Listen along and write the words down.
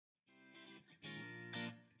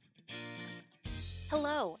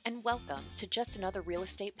Hello, and welcome to Just Another Real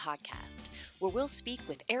Estate Podcast, where we'll speak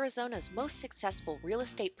with Arizona's most successful real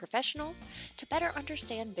estate professionals to better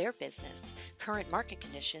understand their business, current market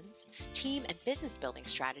conditions, team and business building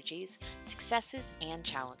strategies, successes, and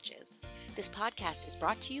challenges. This podcast is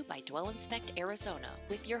brought to you by Dwell Inspect Arizona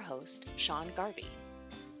with your host, Sean Garvey.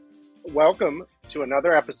 Welcome to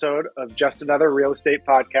another episode of Just Another Real Estate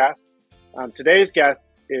Podcast. Today's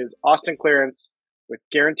guest is Clarence with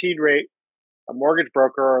Guaranteed Rate, a mortgage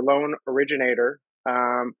broker or loan originator.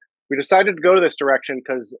 We decided to go to this direction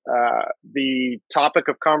because the topic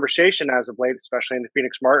of conversation as of late, especially in the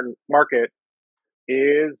Phoenix market,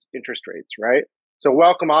 is interest rates, right? So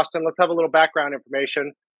welcome, Austin. Let's have a little background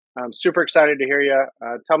information. I'm super excited to hear you.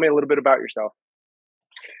 Tell me a little bit about yourself.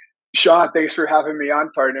 Sean, thanks for having me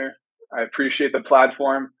on, partner. I appreciate the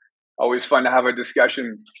platform. Always fun to have a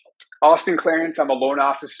discussion. Austin Clarence, I'm a loan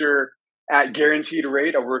officer at Guaranteed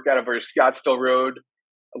Rate. I work out of our Scottsdale Road,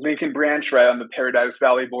 Lincoln branch, right on the Paradise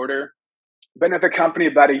Valley border. Been at the company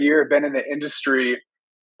about a year, been in the industry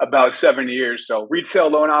about 7 years. So retail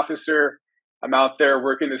loan officer, I'm out there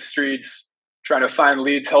working the streets, trying to find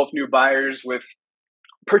leads, help new buyers with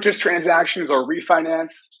purchase transactions or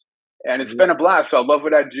refinance. And it's been a blast. So I love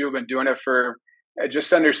what I do. I've been doing it for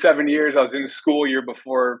just under 7 years. I was in school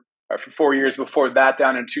for 4 years before that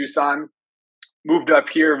down in Tucson. Moved up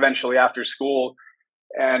here eventually after school,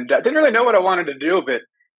 and I didn't really know what I wanted to do, but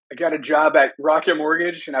I got a job at Rocket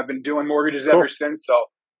Mortgage, and I've been doing mortgages ever since. So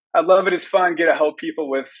I love it. It's fun. Get to help people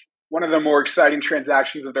with one of the more exciting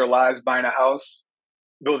transactions of their lives, buying a house,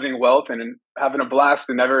 building wealth, and having a blast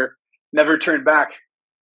and never turn back.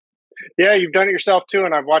 Yeah, you've done it yourself too,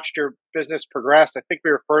 and I've watched your business progress. I think we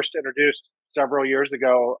were first introduced several years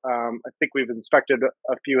ago. I think we've inspected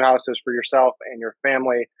a few houses for yourself and your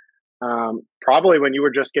family. Probably when you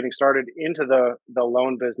were just getting started into the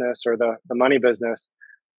loan business or the money business.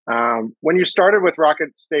 When you started with Rocket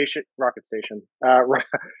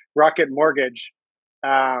Mortgage,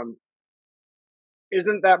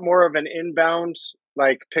 isn't that more of an inbound,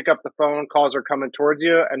 like pick up the phone, calls are coming towards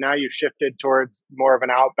you, and now you've shifted towards more of an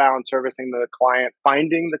outbound servicing the client,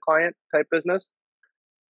 finding the client type business?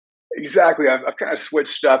 Exactly. I've kind of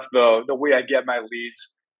switched up the way I get my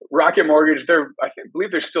leads. Rocket Mortgage, I believe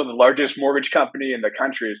they're still the largest mortgage company in the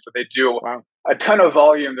country. So they do a ton of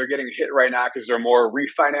volume. They're getting hit right now because they're more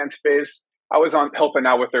refinance based. I was helping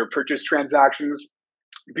out with their purchase transactions.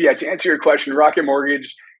 But yeah, to answer your question, Rocket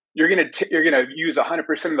Mortgage, you're gonna use 100%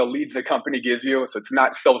 of the leads the company gives you. So it's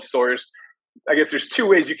not self-sourced. I guess there's two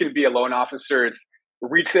ways you can be a loan officer. It's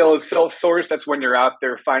retail is self-sourced. That's when you're out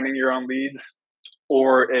there finding your own leads,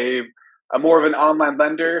 or a more of an online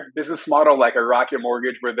lender business model like a Rocket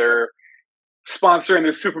Mortgage, where they're sponsoring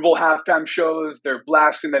the Super Bowl halftime shows. They're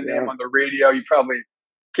blasting the name on the radio. You probably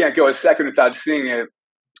can't go a second without seeing it.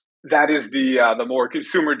 That is the more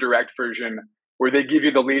consumer direct version, where they give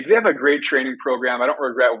you the leads. They have a great training program. I don't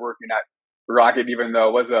regret working at Rocket, even though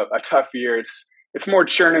it was a tough year. It's more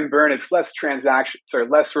churn and burn. It's less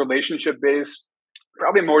less relationship based,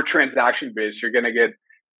 probably more transaction based. You're going to get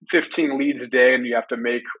 15 leads a day, and you have to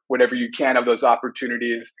make whatever you can of those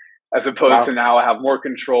opportunities, as opposed to now I have more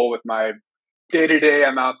control with my day-to-day.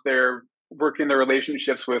 I'm out there working the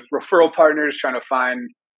relationships with referral partners, trying to find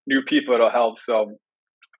new people that'll help. So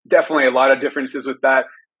definitely a lot of differences with that.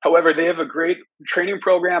 However, they have a great training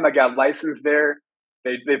program. I got licensed there.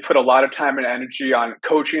 They put a lot of time and energy on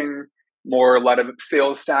coaching, a lot of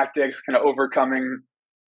sales tactics, kind of overcoming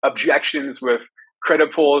objections with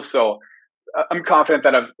credit pulls. So I'm confident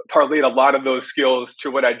that I've parlayed a lot of those skills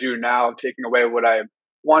to what I do now, taking away what I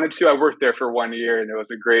wanted to. I worked there for 1 year, and it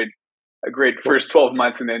was a great first 12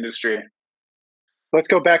 months in the industry. Let's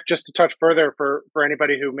go back just a touch further for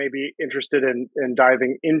anybody who may be interested in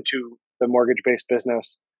diving into the mortgage-based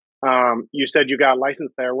business. You said you got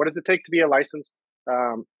licensed there. What does it take to be a licensed?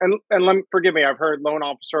 Forgive me, I've heard loan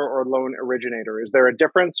officer or loan originator. Is there a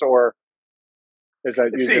difference, or is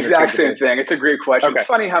that it's the exact same thing? It's a great question. Okay. It's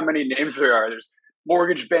funny how many names there are. There's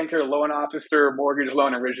mortgage banker, loan officer, mortgage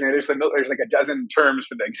loan originator. So there's like a dozen terms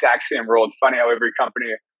for the exact same role. It's funny how every company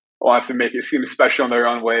wants to make it seem special in their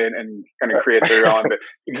own way and kind of create their own. But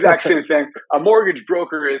exact same thing. A mortgage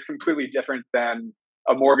broker is completely different than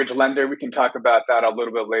a mortgage lender. We can talk about that a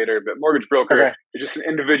little bit later. But mortgage broker is just an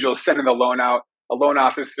individual sending the loan out. A loan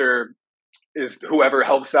officer is whoever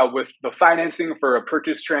helps out with the financing for a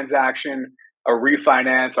purchase transaction, a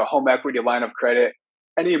refinance, a home equity line of credit,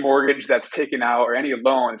 any mortgage that's taken out or any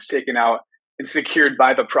loan that's taken out and secured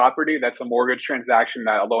by the property. That's a mortgage transaction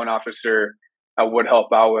that a loan officer would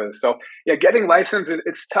help out with. So yeah, getting licensed,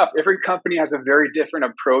 it's tough. Every company has a very different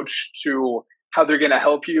approach to how they're going to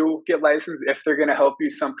help you get licensed, if they're going to help you.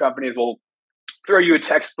 Some companies will throw you a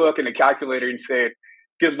textbook and a calculator and say,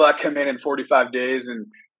 good luck, come in 45 days. And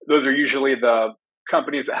those are usually the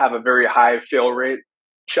companies that have a very high fail rate,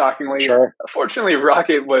 shockingly. Sure. Fortunately,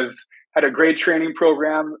 Rocket had a great training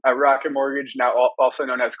program at Rocket Mortgage, now also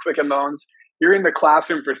known as Quicken Loans. You're in the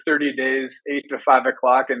classroom for 30 days, 8 to 5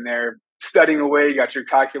 o'clock, and they're studying away. You got your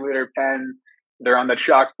calculator, pen. They're on the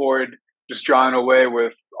chalkboard, just drawing away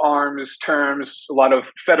with arms, terms, a lot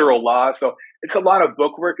of federal law. So it's a lot of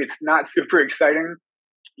book work. It's not super exciting.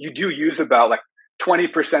 You do use about like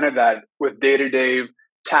 20% of that with day-to-day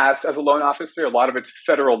tasks as a loan officer. A lot of it's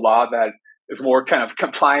federal law that is more kind of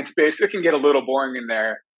compliance-based. It can get a little boring in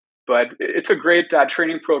there, but it's a great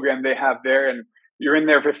training program they have there. And you're in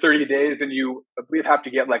there for 30 days and you, I believe, have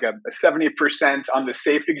to get like a 70% on the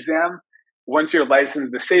SAFE exam. Once you're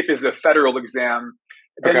licensed, the SAFE is a federal exam.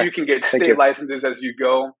 Then you can get state licenses as you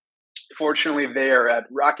go. Fortunately, they are at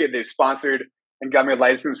Rocket. They sponsored and got me a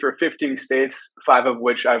license for 15 states, 5 of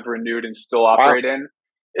which I've renewed and still operate in.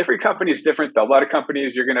 Every company is different, though. A lot of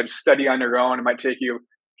companies, you're going to study on your own. It might take you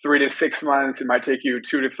 3 to 6 months. It might take you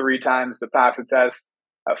 2 to 3 times to pass the test.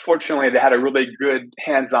 Fortunately, they had a really good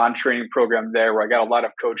hands-on training program there where I got a lot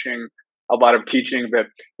of coaching, a lot of teaching. But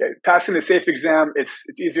passing the SAFE exam, it's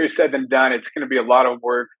easier said than done. It's going to be a lot of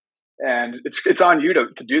work. And it's on you to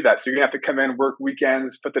do that. So you're going to have to come in, work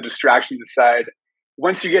weekends, put the distractions aside.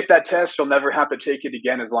 Once you get that test, you'll never have to take it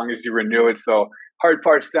again as long as you renew it. So hard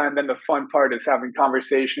part's done. Then the fun part is having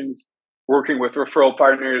conversations, working with referral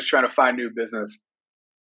partners, trying to find new business.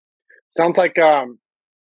 Sounds like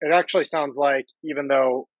it actually sounds like, even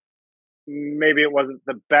though maybe it wasn't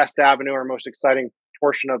the best avenue or most exciting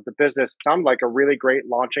portion of the business, it sounded like a really great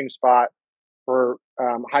launching spot for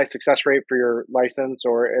high success rate for your license,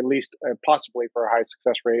 or at least possibly for a high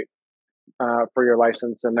success rate for your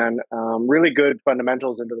license, and then really good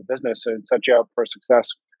fundamentals into the business and set you up for success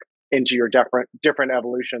into your different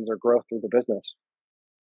evolutions or growth through the business.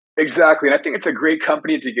 Exactly. And I think it's a great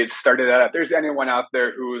company to get started at. If there's anyone out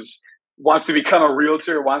there wants to become a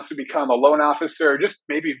realtor, wants to become a loan officer, or just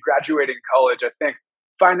maybe graduating college, I think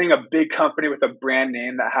finding a big company with a brand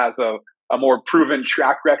name that has a more proven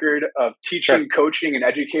track record of teaching, coaching, and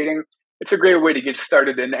educating, it's a great way to get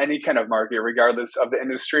started in any kind of market, regardless of the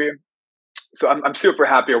industry. So I'm super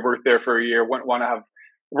happy I worked there for a year. Wouldn't want to have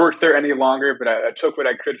worked there any longer, but I took what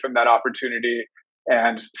I could from that opportunity,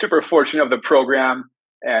 and super fortunate of the program.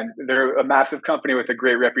 And they're a massive company with a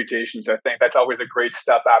great reputation. So I think that's always a great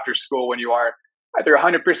step after school when you are either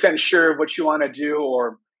 100% sure of what you want to do,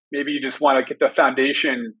 or maybe you just want to get the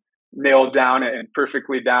foundation nailed down and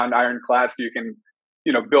perfectly down, ironclad, so you can,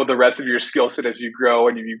 build the rest of your skill set as you grow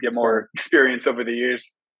and you get more experience over the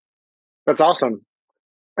years. That's awesome.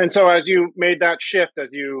 And so as you made that shift,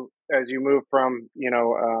 as you move from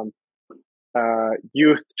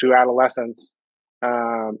youth to adolescence,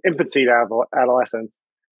 infancy to adolescence,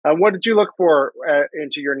 what did you look for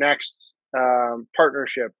into your next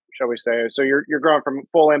partnership, shall we say? So you're going from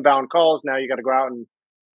full inbound calls, now you got to go out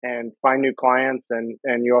and find new clients,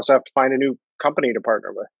 and you also have to find a new company to partner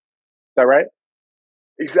with. Is that right?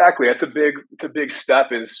 Exactly. It's a big step,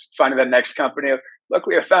 is finding that next company.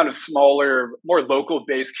 Luckily, I found a smaller, more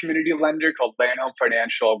local-based community lender called Land Home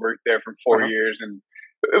Financial. I worked there for 4 years, and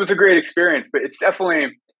it was a great experience. But it's definitely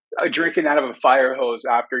drinking out of a fire hose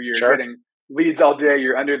after you're getting leads all day.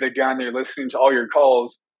 You're under the gun. You're listening to all your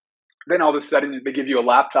calls. Then all of a sudden, they give you a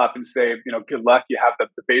laptop and say, good luck. You have the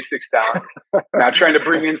basics down. Now trying to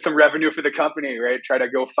bring in some revenue for the company, right? Try to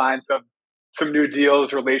go find some new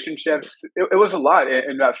deals, relationships. It was a lot.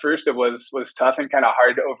 And at first it was tough and kind of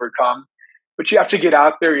hard to overcome. But you have to get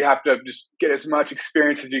out there. You have to just get as much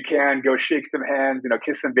experience as you can, go shake some hands,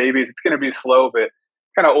 kiss some babies. It's going to be slow, but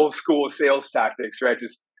kind of old school sales tactics, right?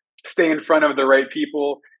 Just stay in front of the right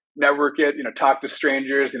people, network it, talk to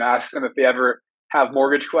strangers, ask them if they ever have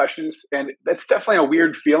mortgage questions. And that's definitely a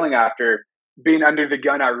weird feeling after being under the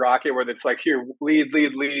gun at Rocket, where it's like, here,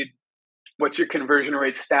 lead. What's your conversion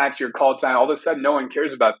rate stats, your call time? All of a sudden, no one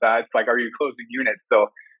cares about that. It's like, are you closing units? So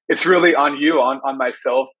it's really on you, on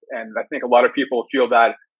myself. And I think a lot of people feel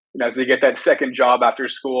that, as they get that second job after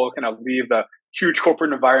school, kind of leave the huge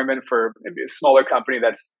corporate environment for maybe a smaller company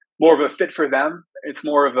that's more of a fit for them. It's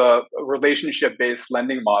more of a relationship-based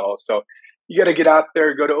lending model. So you got to get out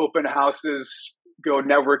there, go to open houses, go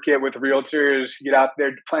network it with realtors, get out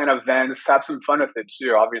there, plan events, have some fun with it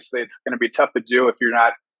too. Obviously, it's going to be tough to do if you're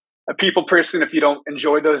not a people person, if you don't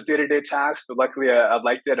enjoy those day-to-day tasks. But luckily, I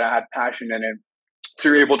liked it. I had passion in it. So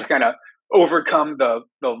you're able to kind of overcome the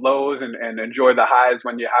lows and enjoy the highs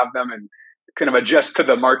when you have them, and kind of adjust to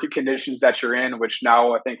the market conditions that you're in, which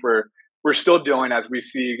now I think we're we're still doing as we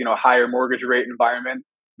see, higher mortgage rate environment,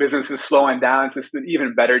 business is slowing down. It's just an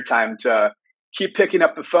even better time to keep picking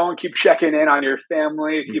up the phone, keep checking in on your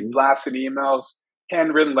family, keep blasting emails,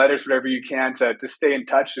 handwritten letters, whatever you can to stay in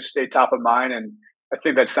touch, to stay top of mind. And I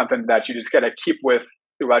think that's something that you just got to keep with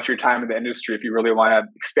throughout your time in the industry if you really want to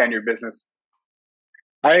expand your business.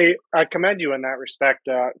 I commend you in that respect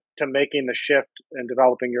to making the shift and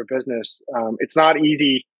developing your business. It's not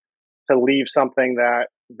easy to leave something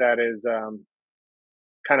that is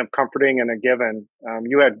kind of comforting and a given.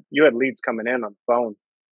 You had leads coming in on the phone,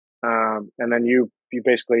 and then you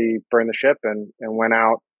basically burned the ship and went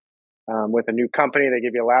out with a new company. They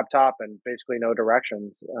give you a laptop and basically no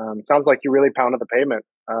directions. It sounds like you really pounded the pavement.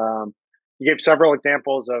 You gave several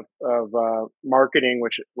examples of marketing,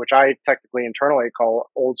 which I technically internally call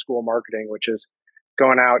old school marketing, which is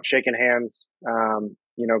going out, shaking hands,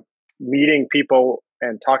 meeting people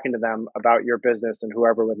and talking to them about your business and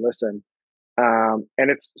whoever would listen. And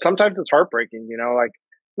sometimes it's heartbreaking, like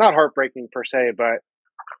not heartbreaking per se, but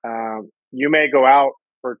you may go out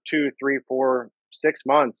for 2, 3, 4, 6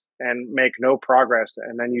 months and make no progress,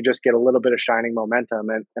 and then you just get a little bit of shining momentum,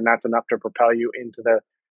 and that's enough to propel you into the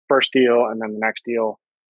first deal and then the next deal.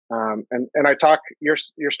 And I talk your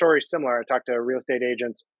story is similar. I talk to real estate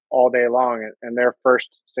agents all day long, and their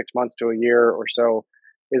first 6 months to a year or so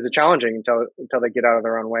is challenging until they get out of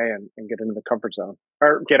their own way and get into the comfort zone,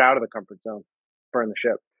 or get out of the comfort zone, burn the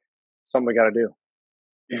ship. Something we got to do.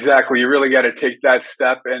 Exactly. You really got to take that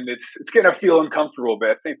step, and it's going to feel uncomfortable, but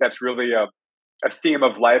I think that's really a theme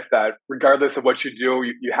of life that regardless of what you do,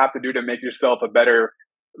 you have to do to make yourself a better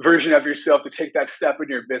version of yourself, to take that step in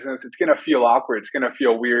your business. It's going to feel awkward. It's going to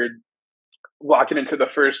feel weird walking into the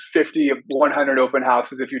first 50 of 100 open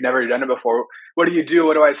houses if you've never done it before. What do you do?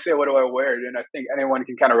 What do I say? What do I wear? And I think anyone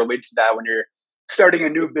can kind of relate to that. When you're starting a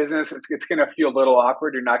new business, it's going to feel a little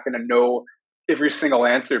awkward. You're not going to know every single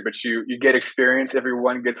answer, but you get experience.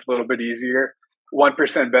 Everyone gets a little bit easier,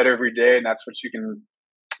 1% better every day. And that's what you can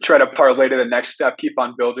try to parlay to the next step, keep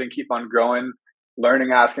on building, keep on growing,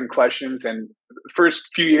 learning, asking questions. And the first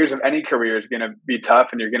few years of any career is going to be tough,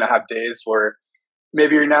 and you're going to have days where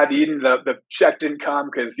maybe you're not eating, the check didn't come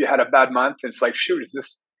because you had a bad month. And it's like, shoot,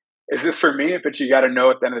 is this for me? But you got to know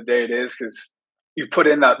at the end of the day it is, because you put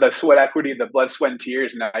in the sweat equity, the blood, sweat, and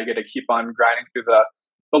tears, and now you got to keep on grinding through the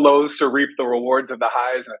lows to reap the rewards of the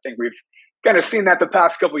highs. And I think we've kind of seen that the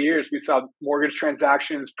past couple of years. We saw mortgage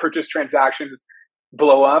transactions, purchase transactions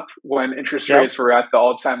blow up when interest rates were at the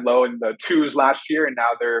all-time low in the 2s last year, and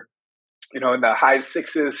now they're in the high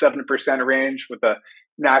 6s, 7% range with the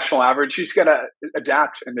national average. You just got to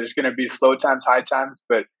adapt, and there's going to be slow times, high times,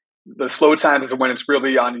 but the slow times is when it's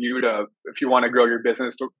really on you to, if you want to grow your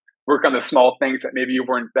business, to work on the small things that maybe you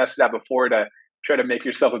weren't invested at before to try to make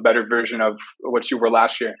yourself a better version of what you were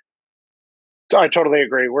last year. I totally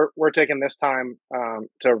agree. We're taking this time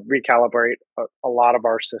to recalibrate a lot of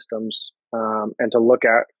our systems and to look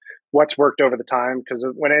at what's worked over the time. Because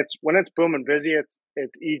when it's boom and busy,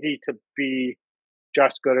 it's easy to be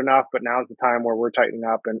just good enough. But now's the time where we're tightening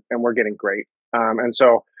up and we're getting great. And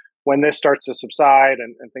so when this starts to subside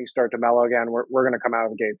and things start to mellow again, we're going to come out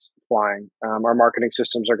of the gates flying. Our marketing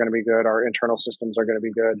systems are going to be good. Our internal systems are going to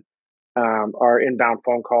be good. Our inbound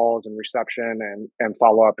phone calls and reception and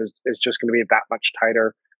follow up is just going to be that much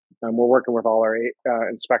tighter. We're working with all our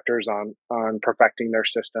inspectors on perfecting their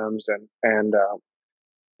systems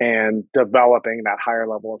and developing that higher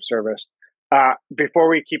level of service. Before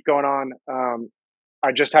we keep going on,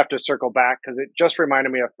 I just have to circle back because it just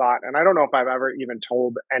reminded me of thought, and I don't know if I've ever even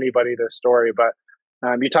told anybody this story, but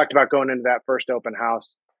you talked about going into that first open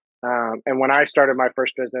house, and when I started my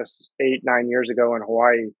first business 8-9 years ago in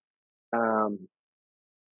Hawaii.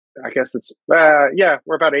 I guess it's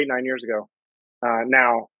we're about 8-9 years ago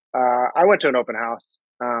now. I went to an open house,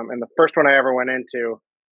 and the first one I ever went into,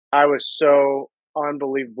 I was so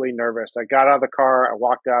unbelievably nervous. I got out of the car, I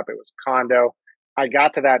walked up. It was a condo. I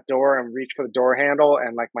got to that door and reached for the door handle,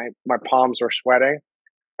 and like my palms were sweating.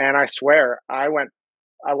 And I swear, I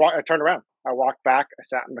turned around. I walked back. I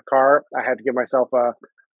sat in the car. I had to give myself a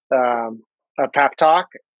pep talk.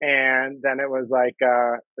 And then it was like,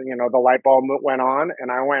 the light bulb went on,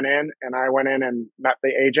 and I went in and met the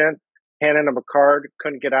agent, handed him a card,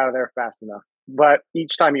 couldn't get out of there fast enough. But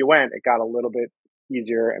each time you went, it got a little bit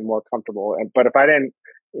easier and more comfortable. But if I didn't,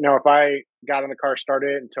 if I got in the car, started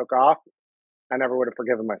it, and took off, I never would have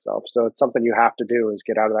forgiven myself. So it's something you have to do, is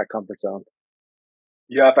get out of that comfort zone.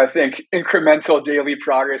 Yep, I think incremental daily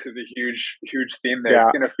progress is a huge, huge theme there. Yeah.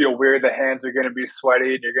 It's going to feel weird. The hands are going to be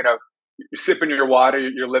sweaty, and you're sipping your water,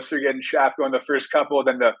 your lips are getting chapped on the first couple,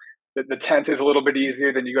 then the the 10th is a little bit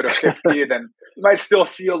easier. Then you go to 50, then you might still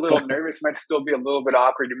feel a little nervous, might still be a little bit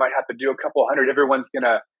awkward. You might have to do a couple hundred. Everyone's going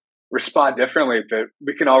to respond differently, but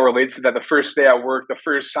we can all relate to that. The first day at work, the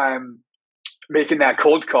first time making that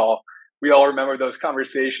cold call, we all remember those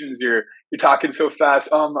conversations. You're talking so fast,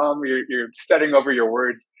 you're stuttering over your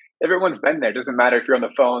words. Everyone's been there. It doesn't matter if you're on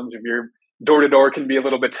the phones, if you're door to door, can be a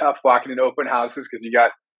little bit tough walking into open houses because you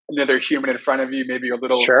got another human in front of you. Maybe you're a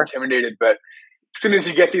little intimidated, but as soon as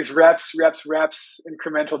you get these reps,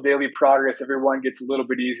 incremental daily progress, everyone gets a little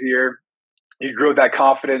bit easier. You grow that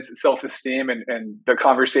confidence and self-esteem, and the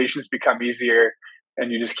conversations become easier,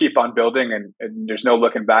 and you just keep on building, and there's no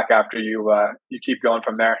looking back after you keep going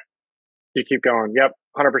from there. You keep going. Yep.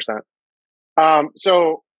 100%.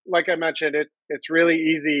 So like I mentioned, it's really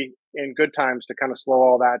easy in good times to kind of slow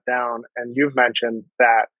all that down. And you've mentioned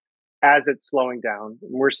that as it's slowing down,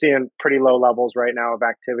 we're seeing pretty low levels right now of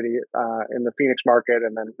activity in the Phoenix market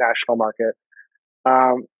and then national market.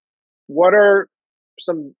 What are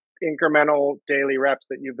some incremental daily reps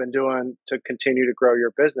that you've been doing to continue to grow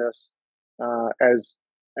your business as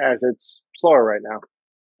it's slower right now?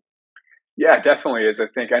 Yeah, definitely is. I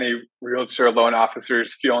think any realtor or loan officer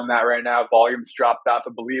is feeling that right now. Volume's dropped off.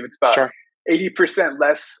 I believe it's about 80%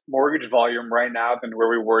 less mortgage volume right now than where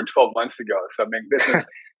we were 12 months ago. So I mean, business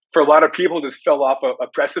for a lot of people just fell off a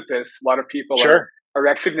precipice. A lot of people are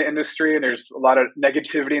exiting the industry, and there's a lot of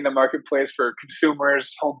negativity in the marketplace for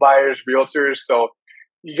consumers, home buyers, realtors. So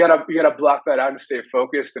you gotta block that out and stay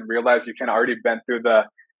focused and realize you can already been through the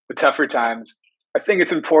tougher times. I think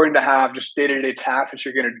it's important to have just day-to-day tasks that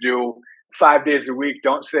you're going to do 5 days a week.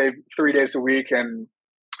 Don't say 3 days a week and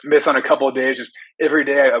miss on a couple of days. Just every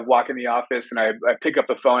day I walk in the office and I pick up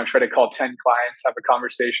the phone and try to call 10 clients, have a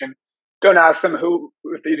conversation. Don't ask them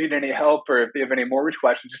if they need any help or if they have any mortgage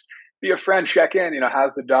questions. Just be a friend, check in.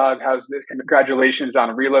 How's the dog? How's this? Congratulations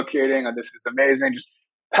on relocating. And this is amazing. Just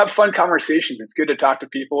have fun conversations. It's good to talk to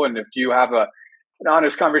people. And if you have an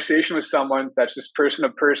honest conversation with someone that's just person to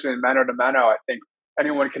person, mano to mano, I think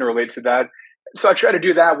anyone can relate to that. So I try to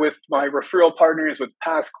do that with my referral partners, with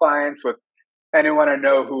past clients, with anyone I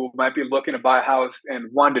know who might be looking to buy a house in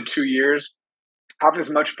 1 to 2 years. Have as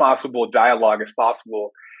much possible dialogue as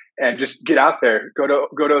possible, and just get out there. Go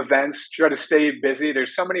to events. Try to stay busy.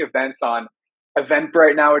 There's so many events on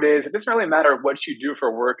Eventbrite nowadays. It doesn't really matter what you do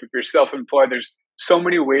for work. If you're self-employed, there's so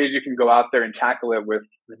many ways you can go out there and tackle it with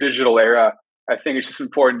the digital era. I think it's just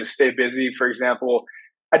important to stay busy. For example,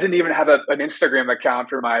 I didn't even have an Instagram account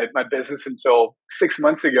for my business until 6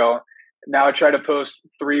 months ago. Now I try to post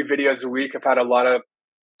 3 videos a week. I've had a lot of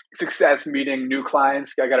success meeting new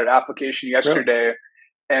clients. I got an application yesterday,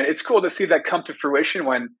 and it's cool to see that come to fruition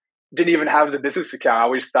when didn't even have the business account. I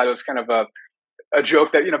always thought it was kind of a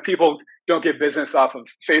joke that, people don't get business off of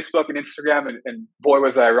Facebook and Instagram, and boy,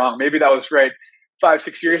 was I wrong. Maybe that was right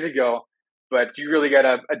 5-6 years ago. But you really got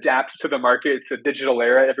to adapt to the market. It's a digital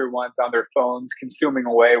era. Everyone's on their phones, consuming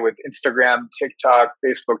away with Instagram, TikTok,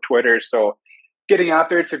 Facebook, Twitter. So getting out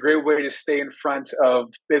there, it's a great way to stay in front of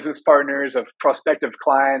business partners, of prospective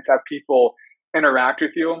clients, have people interact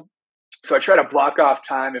with you. So I try to block off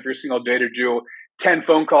time every single day to do 10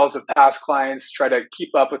 phone calls with past clients, try to keep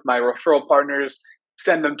up with my referral partners,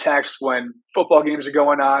 send them texts when football games are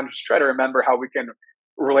going on, just try to remember how we can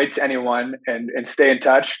relate to anyone and stay in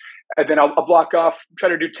touch. And then I'll block off, try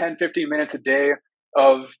to do 10, 15 minutes a day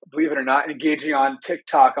of, believe it or not, engaging on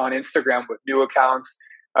TikTok, on Instagram with new accounts,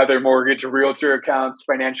 other mortgage, realtor accounts,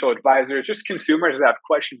 financial advisors, just consumers that have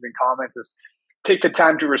questions and comments. Just take the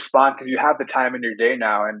time to respond because you have the time in your day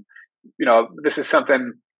now. And, this is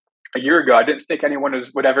something a year ago, I didn't think anyone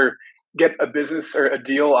would ever get a business or a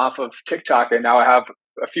deal off of TikTok. And now I have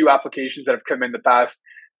a few applications that have come in the past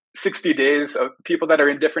 60 days of people that are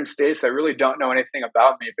in different states that really don't know anything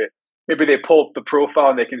about me, but maybe they pull up the profile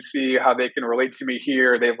and they can see how they can relate to me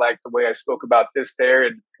here. They like the way I spoke about this there.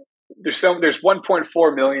 And there's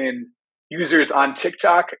 1.4 million users on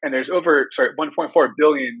TikTok, and there's 1.4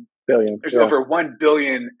 billion. There's over 1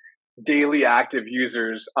 billion daily active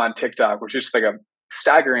users on TikTok, which is like a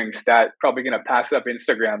staggering stat, probably going to pass up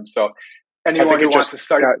Instagram. So anyone who wants to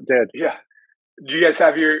start, yeah. Do you guys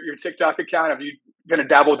have your TikTok account? Have you kind of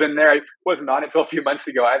dabbled in there? I wasn't on it until a few months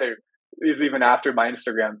ago either. It was even after my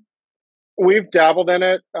Instagram. We've dabbled in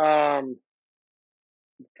it.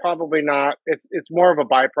 Probably not. It's more of a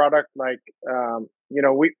byproduct. Like,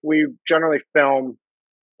 we generally film.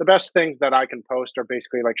 The best things that I can post are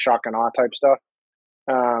basically like shock and awe type stuff.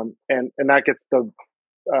 And that gets the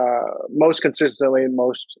most consistently and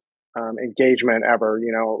most engagement ever.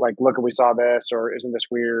 Like, look, we saw this, or isn't this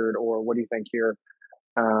weird, or what do you think here?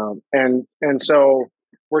 And so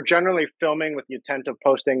we're generally filming with the intent of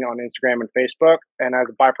posting on Instagram and Facebook. And as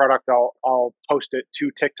a byproduct, I'll post it to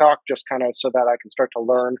TikTok just kind of so that I can start to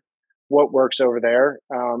learn what works over there.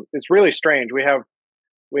 It's really strange. We have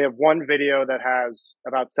one video that has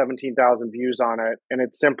about 17,000 views on it, and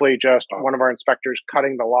it's simply just one of our inspectors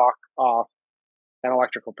cutting the lock off an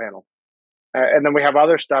electrical panel. And then we have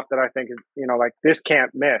other stuff that I think is, like this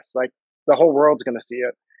can't miss. Like the whole world's going to see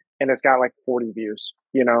it, and it's got like 40 views.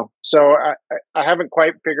 So I haven't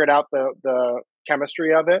quite figured out the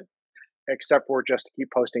chemistry of it, except for just to keep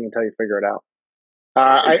posting until you figure it out.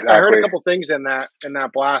 Exactly. I heard a couple things in that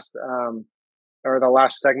blast, or the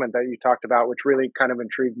last segment that you talked about, which really kind of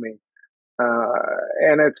intrigued me.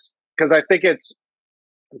 And it's because I think it's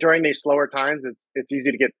during these slower times, it's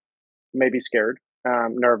easy to get maybe scared,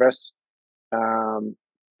 nervous,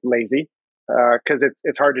 lazy, because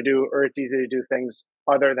it's hard to do, or it's easy to do things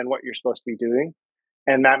other than what you're supposed to be doing.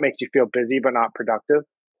 And that makes you feel busy, but not productive.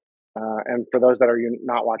 And for those that are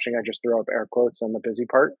not watching, I just threw up air quotes on the busy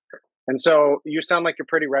part. And so you sound like you're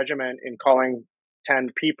pretty regiment in calling 10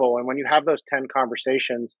 people. And when you have those 10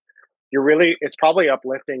 conversations, it's probably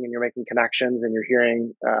uplifting, and you're making connections, and you're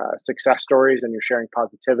hearing success stories, and you're sharing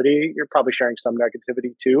positivity. You're probably sharing some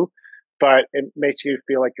negativity too, but it makes you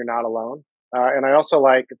feel like you're not alone. And I also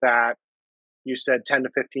like that you said 10 to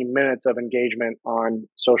 15 minutes of engagement on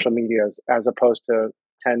social medias as opposed to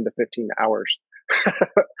 10 to 15 hours,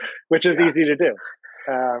 which is easy to do.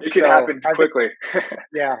 It can happen quickly.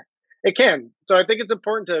 Yeah, it can. So I think it's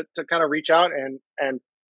important to kind of reach out, and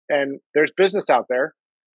there's business out there.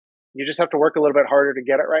 You just have to work a little bit harder to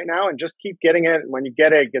get it right now, and just keep getting it. And when you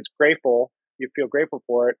get it, it gets grateful. You feel grateful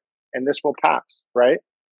for it, and this will pass, right?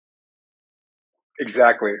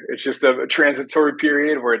 Exactly. It's just a transitory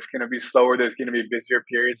period where it's going to be slower. There's going to be busier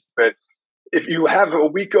periods. But if you have a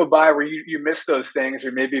week go by where you miss those things,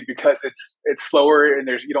 or maybe because it's slower and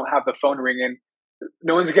you don't have the phone ringing,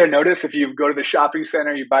 no one's going to notice. If you go to the shopping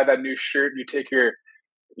center, you buy that new shirt, you take your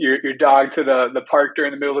dog to the park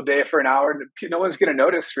during the middle of the day for an hour, no one's going to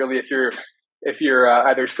notice really if you're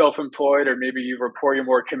either self-employed or maybe you report you're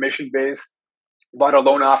more commission-based. A lot of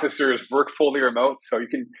loan officers work fully remote, so you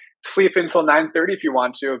can sleep until 9:30 if you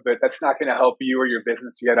want to, but that's not going to help you or your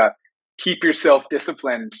business. You got to keep yourself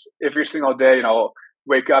disciplined every single day.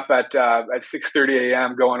 Wake up at 6:30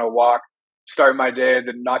 a.m., go on a walk, start my day,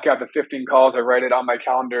 then knock out the 15 calls. I write it on my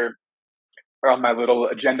calendar or on my little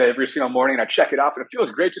agenda every single morning, and I check it off. And it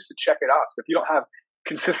feels great just to check it off. So if you don't have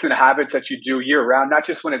consistent habits that you do year round, not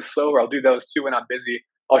just when it's slower, I'll do those too when I'm busy.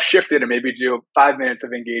 I'll shift it and maybe do 5 minutes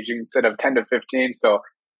of engaging instead of 10 to 15. So I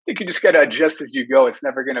think you just got to adjust as you go. It's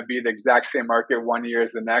never going to be the exact same market one year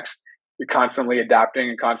as the next. You're constantly adapting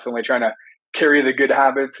and constantly trying to carry the good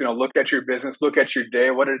habits. Look at your business, look at your day.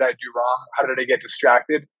 What did I do wrong? How did I get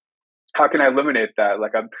distracted? How can I eliminate that?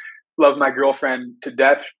 Like, I love my girlfriend to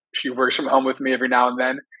death. She works from home with me every now and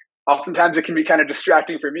then. Oftentimes it can be kind of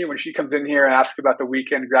distracting for me when she comes in here and asks about the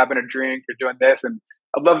weekend, grabbing a drink or doing this. And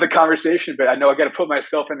I love the conversation, but I know I got to put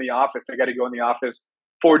myself in the office. I got to go in the office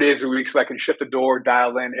 4 days a week so I can shut the door,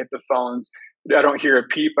 dial in, hit the phones. I don't hear a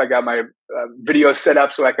peep. I got my video set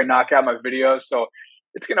up so I can knock out my videos. So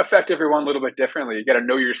it's going to affect everyone a little bit differently. You got to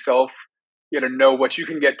know yourself. You got to know what you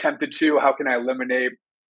can get tempted to. How can I eliminate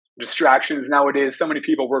distractions nowadays? So many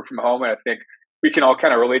people work from home, and I think we can all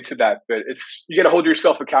kind of relate to that. But you got to hold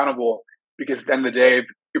yourself accountable, because at the end of the day,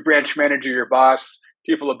 your branch manager, your boss,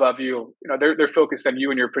 people above you, they're focused on you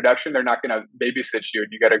and your production. They're not going to babysit you,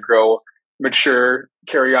 and you got to grow, mature,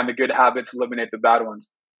 carry on the good habits, eliminate the bad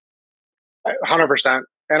ones. 100%.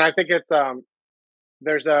 And I think it's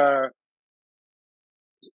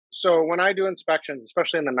so when I do inspections,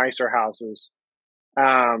 especially in the nicer houses,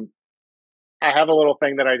 I have a little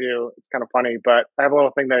thing that I do. It's kind of funny, but I have a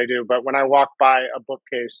little thing that I do. But when I walk by a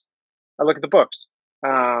bookcase, I look at the books.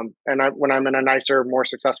 And when I'm in a nicer, more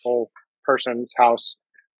successful person's house,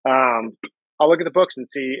 I'll look at the books and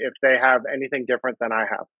see if they have anything different than I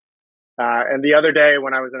have. And the other day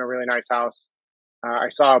when I was in a really nice house, I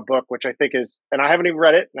saw a book, which I think is, and I haven't even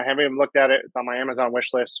read it, and I haven't even looked at it. It's on my Amazon wish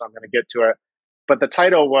list, so I'm going to get to it. But the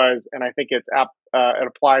title was, and I think it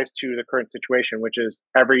applies to the current situation, which is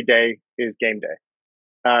every day is game day,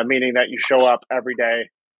 meaning that you show up every day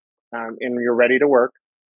and you're ready to work,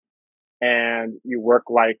 and you work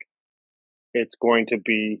like it's going to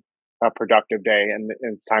be a productive day, and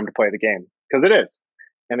it's time to play the game, because it is.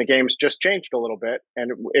 And the game's just changed a little bit,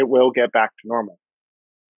 and it will get back to normal.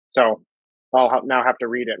 So I'll now have to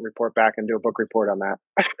read it and report back and do a book report on that.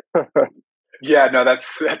 Yeah, no,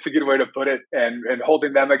 that's a good way to put it, and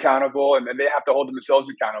holding them accountable, and they have to hold themselves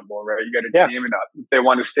accountable, right? You got a team, and if they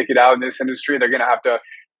want to stick it out in this industry, they're going to have to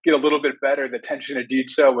get a little bit better, the attention to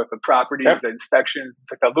detail with the properties, the inspections.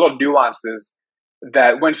 It's like the little nuances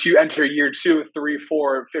that once you enter year 2, 3,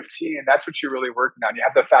 4, 15, that's what you're really working on. You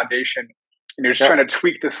have the foundation and you're just trying to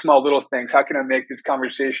tweak the small little things. How can I make this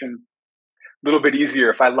conversation a little bit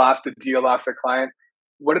easier? If I lost a deal, lost a client,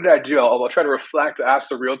 what did I do? I'll try to reflect, ask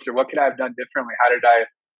the realtor, what could I have done differently?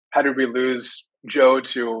 How did we lose Joe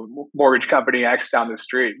to mortgage company X down the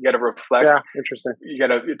street? You got to reflect. Yeah, interesting. You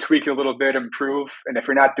got to tweak a little bit, improve. And if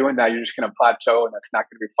you're not doing that, you're just going to plateau, and that's not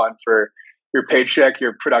going to be fun for your paycheck,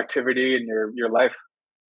 your productivity, and your life.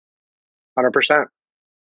 100%.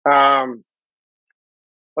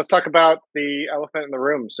 Let's talk about the elephant in the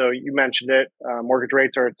room. So you mentioned it. Mortgage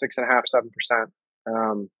rates are at 6.5%,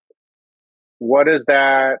 7%. What does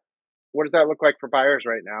that look like for buyers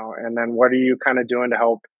right now? And then what are you kind of doing to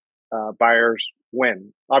help buyers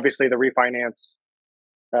win? Obviously, the refinance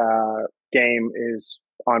game is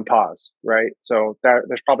on pause, right? So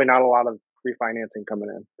there's probably not a lot of refinancing coming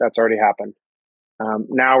in. That's already happened.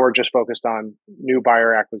 Now we're just focused on new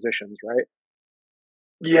buyer acquisitions, right?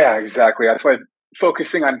 Yeah, exactly. That's why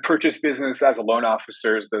focusing on purchase business as a loan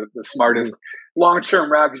officer is the smartest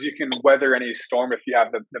long-term route, because you can weather any storm if you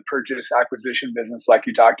have the purchase acquisition business like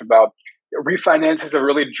you talked about. Refinances have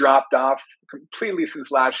really dropped off completely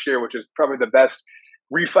since last year, which is probably the best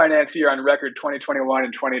refinance year on record. 2021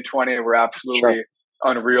 and 2020 were absolutely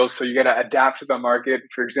unreal. So you got to adapt to the market.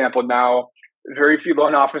 For example, now very few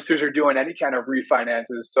loan officers are doing any kind of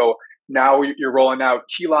refinances. So now you're rolling out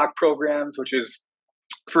HELOC programs, which is,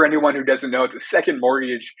 for anyone who doesn't know, it's a second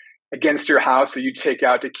mortgage against your house that you take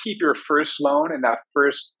out to keep your first loan and that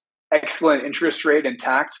first excellent interest rate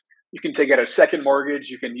intact. You can take out a second mortgage.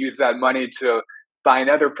 You can use that money to buy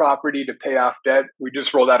another property to pay off debt. We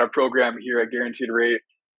just rolled out a program here at Guaranteed Rate.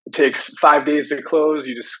 It takes 5 days to close.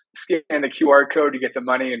 You just scan the QR code, you get the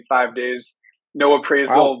money in 5 days. No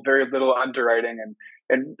appraisal, very little underwriting.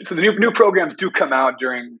 And so the new programs do come out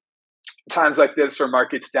during times like this where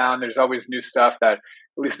market's down. There's always new stuff that at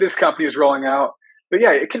least this company is rolling out. But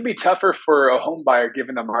yeah, it can be tougher for a home buyer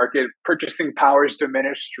given the market. Purchasing power is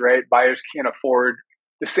diminished, right? Buyers can't afford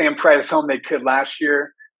the same price home they could last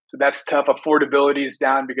year. So that's tough. Affordability is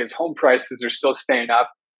down because home prices are still staying up.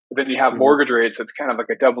 But then you have mortgage rates. It's kind of like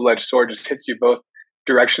a double-edged sword, just hits you both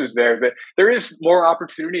directions there. But there is more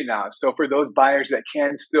opportunity now. So for those buyers that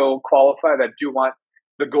can still qualify, that do want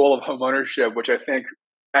the goal of home ownership, which I think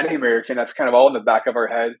any American, that's kind of all in the back of our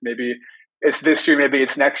heads. Maybe it's this year, maybe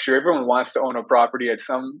it's next year. Everyone wants to own a property at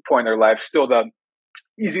some point in their life. Still, the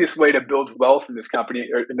easiest way to build wealth in this company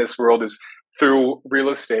or in this world is through real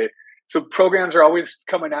estate. So programs are always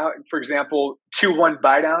coming out. For example, 2-1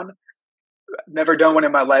 buy down. Never done one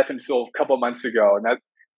in my life until a couple of months ago. And that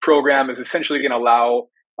program is essentially going to allow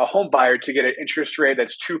a home buyer to get an interest rate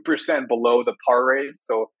that's 2% below the par rate.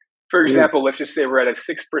 So for example, let's just say we're at a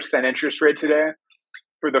 6% interest rate today.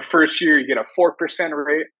 For the first year, you get a 4%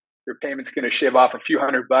 rate. Your payment's going to shave off a few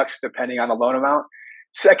 $100 depending on the loan amount.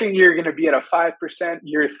 Second year, you're going to be at a 5%.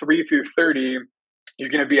 Year 3 through 30, you're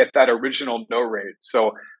going to be at that original no rate. So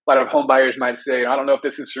a lot of home buyers might say, I don't know if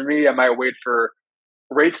this is for me. I might wait for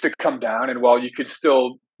rates to come down. And while you could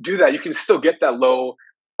still do that, you can still get that low,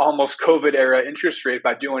 almost COVID era interest rate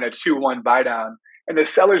by doing a 2-1 buy down. And the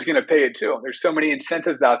seller's going to pay it too. There's so many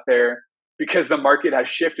incentives out there because the market has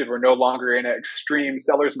shifted. We're no longer in an extreme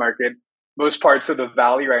seller's market. Most parts of the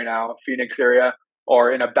valley right now, Phoenix area,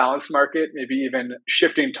 are in a balanced market, maybe even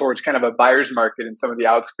shifting towards kind of a buyer's market in some of the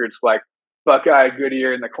outskirts like Buckeye,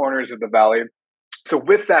 Goodyear, in the corners of the valley. So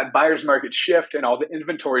with that buyer's market shift and all the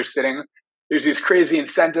inventory sitting, there's these crazy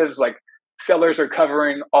incentives like sellers are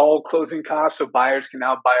covering all closing costs. So buyers can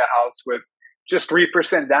now buy a house with just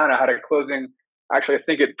 3% down. I had a closing. Actually, I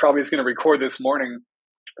think it probably is going to record this morning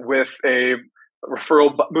with a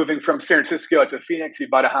referral moving from San Francisco to Phoenix. He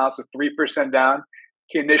bought a house with 3% down.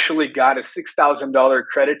 He initially got a $6,000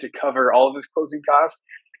 credit to cover all of his closing costs.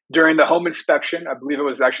 During the home inspection, I believe it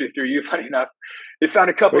was actually through you, funny enough, they found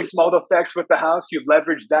a couple of small defects with the house. You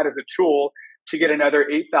leveraged that as a tool to get another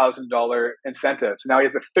 $8,000 incentive. So now he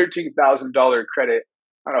has a $13,000 credit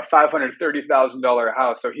on a $530,000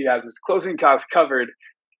 house. So he has his closing costs covered.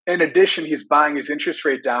 In addition, he's buying his interest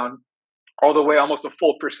rate down all the way, almost a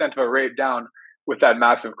full percent of a rate down with that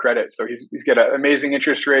massive credit. So he's got an amazing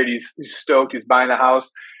interest rate. He's stoked. He's buying the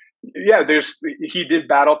house. Yeah, he did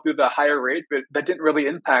battle through the higher rate, but that didn't really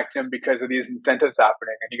impact him because of these incentives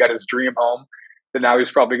happening. And he got his dream home that now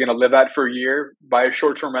he's probably going to live at for a year, buy a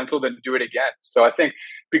short-term rental, then do it again. So I think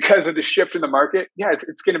because of the shift in the market, yeah,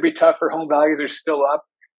 it's going to be tough. For home values are still up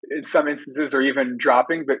in some instances or even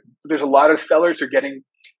dropping, but there's a lot of sellers who are getting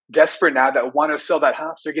desperate now that want to sell that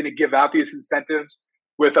house. They're going to give out these incentives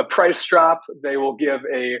with a price drop, they will give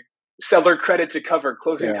a seller credit to cover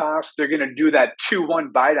closing costs. They're going to do that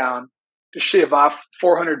 2-1 buy down to shave off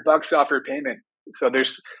 $400 off your payment. So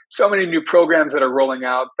there's so many new programs that are rolling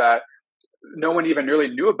out that no one even really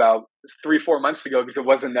knew about 3-4 months ago because it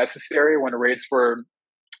wasn't necessary when rates were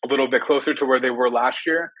a little bit closer to where they were last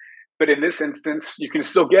year. But in this instance, you can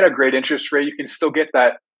still get a great interest rate. You can still get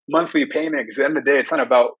that monthly payment because at the end of the day, it's not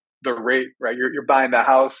about the rate, right? You're buying the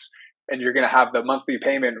house and you're going to have the monthly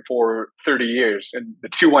payment for 30 years. And the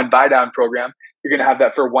 2-1 buy down program, you're going to have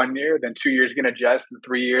that for 1 year, then 2 years you're going to adjust, and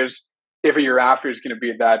 3 years, every year after is going to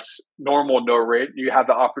be that normal no rate. You have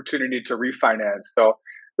the opportunity to refinance. So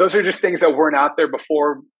those are just things that weren't out there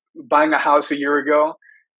before. Buying a house a year ago,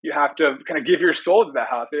 you have to kind of give your soul to that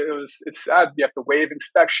house. It's sad. You have to waive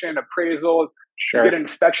inspection, appraisal. You get an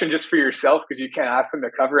inspection just for yourself because you can't ask them to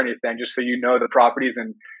cover anything, just so you know the property's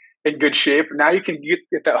in good shape. Now you can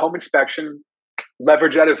get that home inspection,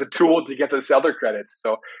 leverage that as a tool to get those seller credits.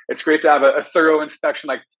 So it's great to have a thorough inspection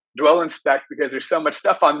like Dwell Inspect because there's so much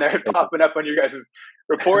stuff on there popping up on you guys'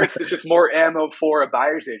 reports. It's just more ammo for a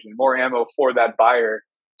buyer's agent, more ammo for that buyer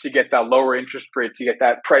to get that lower interest rate, to get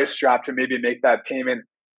that price drop, to maybe make that payment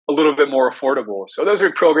a little bit more affordable. So those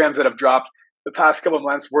are programs that have dropped the past couple of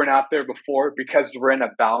months, weren't out there before because we're in a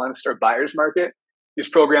balanced or buyer's market. These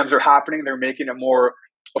programs are happening. They're making it more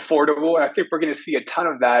affordable. And I think we're going to see a ton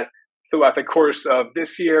of that throughout the course of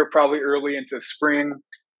this year, probably early into spring.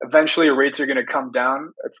 Eventually, rates are going to come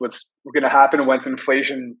down. That's what's going to happen once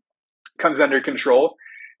inflation comes under control.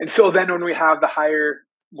 Until then, when we have the higher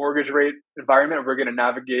mortgage rate environment, we're going to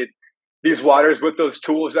navigate these waters with those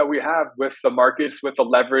tools that we have, with the markets, with the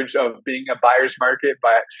leverage of being a buyer's market,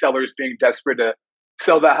 by sellers being desperate to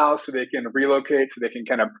sell the house so they can relocate, so they can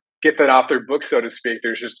kind of get that off their books, so to speak.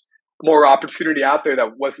 There's just more opportunity out there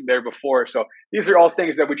that wasn't there before. So these are all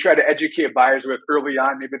things that we try to educate buyers with early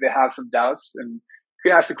on. Maybe they have some doubts, and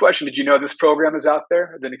you can ask the question, did you know this program is out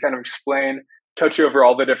there? And then you kind of explain, touch over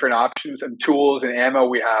all the different options and tools and ammo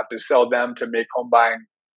we have to sell them to make home buying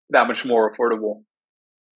that much more affordable.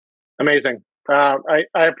 Amazing. I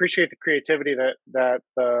appreciate the creativity that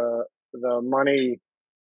the money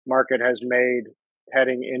market has made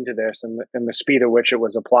heading into this, and the speed at which it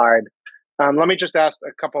was applied. Let me just ask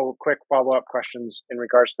a couple quick follow-up questions in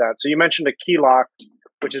regards to that. So you mentioned a key lock,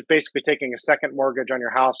 which is basically taking a second mortgage on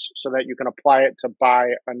your house so that you can apply it to buy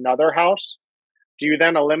another house. Do you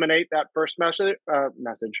then eliminate that first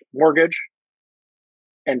mortgage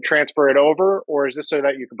and transfer it over, or is this so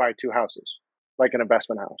that you can buy two houses, like an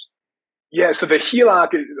investment house? Yeah, so the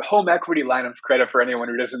HELOC is home equity line of credit for anyone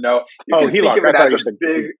who doesn't know. You can HELOC. Think of it as a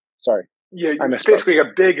big, sorry. Yeah, it's basically a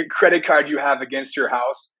big credit card you have against your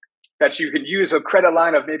house that you can use a credit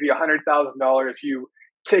line of maybe $100,000. You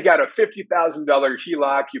take out a $50,000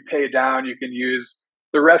 HELOC, you pay down, you can use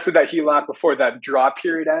the rest of that HELOC before that drop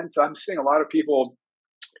period ends. So I'm seeing a lot of people,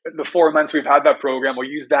 the 4 months we've had that program, will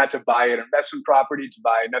use that to buy an investment property, to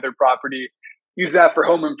buy another property, use that for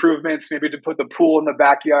home improvements, maybe to put the pool in the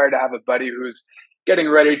backyard. I have a buddy who's getting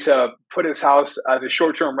ready to put his house as a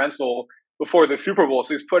short-term rental before the Super Bowl.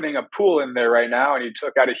 So he's putting a pool in there right now, and he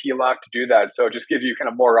took out a HELOC to do that. So it just gives you kind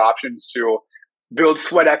of more options to build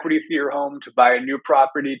sweat equity through your home, to buy a new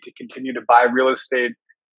property, to continue to buy real estate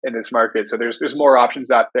in this market. So there's more options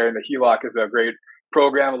out there, and the HELOC is a great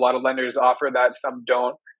program. A lot of lenders offer that, some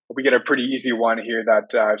don't. But we get a pretty easy one here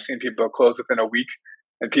that I've seen people close within a week,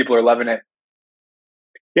 and people are loving it.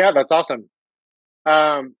 Yeah, that's awesome.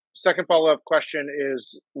 Second follow-up question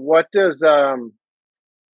is, what does a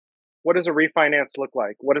refinance look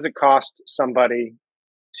like? What does it cost somebody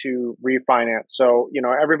to refinance? So,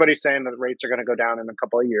 everybody's saying that rates are going to go down in a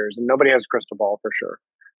couple of years, and nobody has a crystal ball for sure.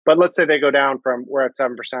 But let's say they go down from, we're at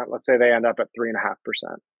 7%, let's say they end up at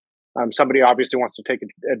 3.5%. Somebody obviously wants to take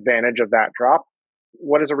advantage of that drop.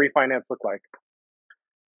 What does a refinance look like?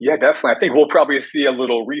 Yeah, definitely. I think we'll probably see a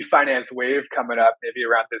little refinance wave coming up maybe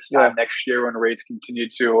around this time next year when rates continue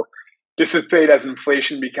to dissipate as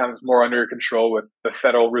inflation becomes more under control with the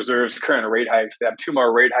Federal Reserve's current rate hikes. They have 2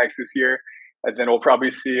 more rate hikes this year, and then we'll probably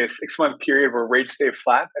see a 6-month period where rates stay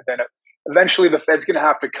flat. And then eventually the Fed's going to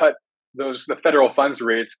have to cut the federal funds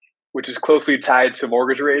rates, which is closely tied to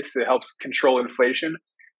mortgage rates. It helps control inflation.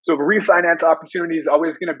 So refinance opportunity is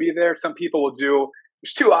always going to be there. Some people will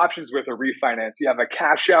there's 2 options with a refinance. You have a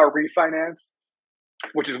cash out refinance,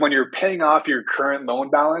 which is when you're paying off your current loan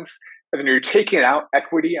balance, and then you're taking out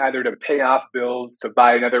equity either to pay off bills, to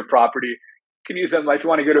buy another property. You can use them, like if you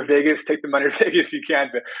want to go to Vegas, take the money to Vegas, you can,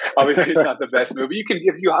 but obviously it's not the best move. But it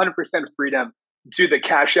gives you 100% freedom to do the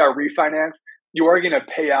cash out refinance. You are going to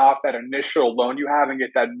pay off that initial loan you have and get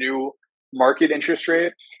that new market interest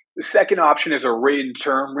rate. The second option is a rate and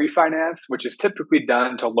term refinance, which is typically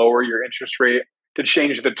done to lower your interest rate, to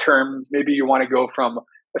change the term. Maybe you want to go from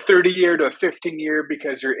a 30-year to a 15-year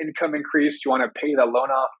because your income increased. You want to pay the loan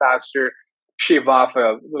off faster, shave off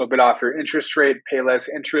a little bit off your interest rate, pay less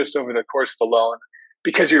interest over the course of the loan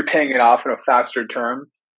because you're paying it off in a faster term.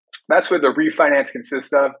 That's what the refinance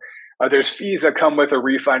consists of. There's fees that come with a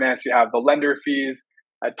refinance. You have the lender fees,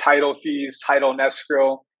 title fees, title and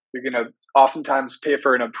escrow. You're going to oftentimes pay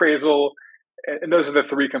for an appraisal. And those are the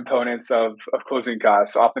three components of closing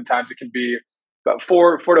costs. Oftentimes it can be about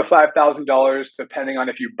 $4,000 to $5,000, depending on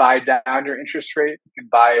if you buy down your interest rate. You can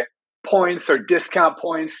buy points or discount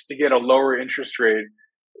points to get a lower interest rate,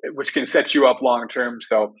 which can set you up long term.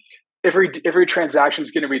 So every transaction is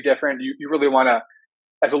going to be different. You really want to,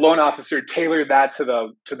 as a loan officer, tailor that to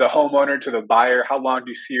the homeowner, to the buyer. How long do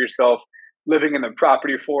you see yourself living in the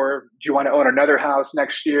property for? Do you want to own another house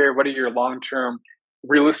next year? What are your long-term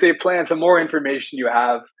real estate plans? The more information you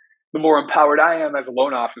have, the more empowered I am as a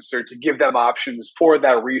loan officer to give them options for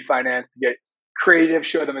that refinance, to get creative,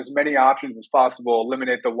 show them as many options as possible,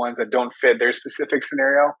 eliminate the ones that don't fit their specific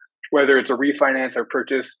scenario, whether it's a refinance or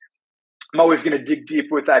purchase. I'm always going to dig deep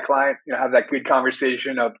with that client, have that good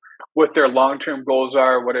conversation of what their long-term goals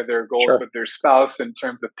are, what are their goals with their spouse in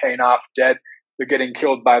terms of paying off debt. They're getting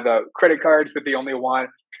killed by the credit cards, but they only want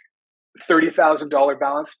 $30,000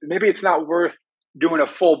 balance. Maybe it's not worth doing a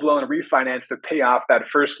full-blown refinance to pay off that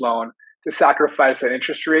first loan, to sacrifice that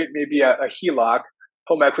interest rate. Maybe a HELOC,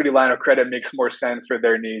 home equity line of credit, makes more sense for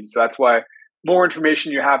their needs. So that's why more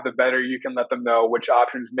information you have, the better. You can let them know which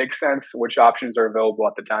options make sense, which options are available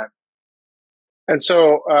at the time. And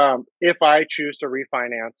so if I choose to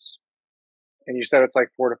refinance, and you said it's like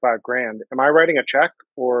 $4,000 to $5,000, am I writing a check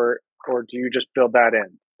or do you just build that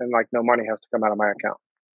in and like no money has to come out of my account?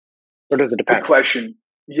 Or does it depend? Good question.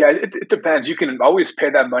 Yeah, it depends. You can always pay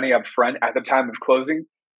that money up front at the time of closing.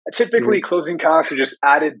 Typically, closing costs are just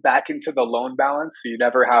added back into the loan balance, so you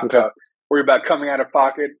never have to worry about coming out of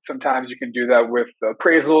pocket. Sometimes you can do that with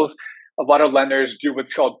appraisals. A lot of lenders do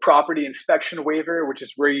what's called property inspection waiver, which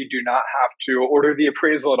is where you do not have to order the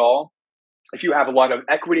appraisal at all. If you have a lot of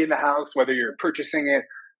equity in the house, whether you're purchasing it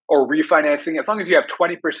or refinancing, as long as you have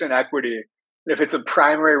 20% equity, if it's a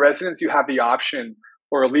primary residence, you have the option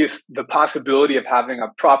or at least the possibility of having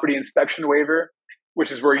a property inspection waiver,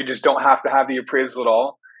 which is where you just don't have to have the appraisal at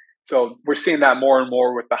all. So we're seeing that more and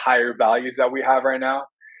more with the higher values that we have right now.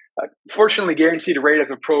 Fortunately, Guaranteed Rate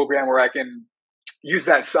is a program where I can use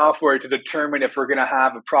that software to determine if we're going to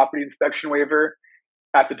have a property inspection waiver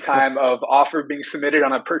at the time of offer being submitted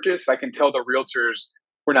on a purchase. I can tell the realtors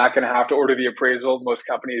we're not going to have to order the appraisal. Most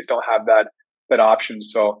companies don't have that option.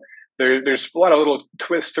 So there's a lot of little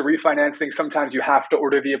twists to refinancing. Sometimes you have to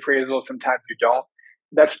order the appraisal. Sometimes you don't.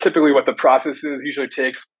 That's typically what the process is. Usually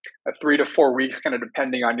takes 3 to 4 weeks, kind of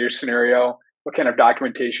depending on your scenario, what kind of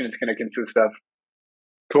documentation it's going to consist of.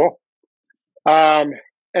 Cool.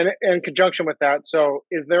 And in conjunction with that, so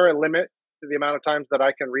is there a limit to the amount of times that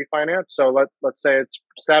I can refinance? So let's say it's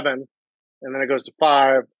 7, and then it goes to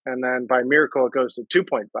 5, and then by miracle it goes to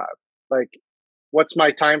 2.5. Like, what's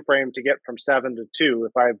my time frame to get from 7 to 2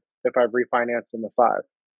 if I've refinanced in the 5?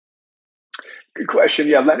 Good question.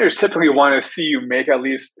 Yeah, lenders typically want to see you make at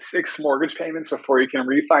least 6 mortgage payments before you can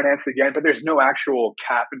refinance again, but there's no actual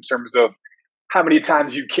cap in terms of how many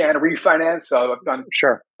times you can refinance. So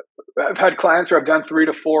I've had clients where I've done 3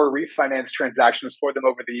 to 4 refinance transactions for them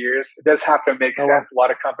over the years. It does have to make sense. Wow. A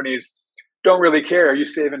lot of companies don't really care. Are you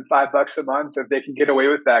saving $5 a month? If they can get away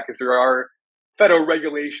with that, because there are federal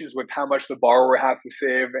regulations with how much the borrower has to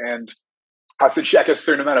save and has to check a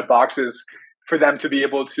certain amount of boxes for them to be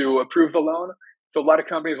able to approve the loan. So a lot of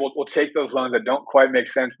companies will take those loans that don't quite make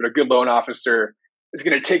sense, but a good loan officer is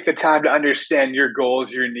going to take the time to understand your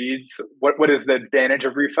goals, your needs, what is the advantage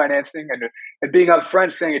of refinancing, and being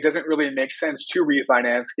upfront saying it doesn't really make sense to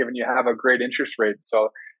refinance given you have a great interest rate. So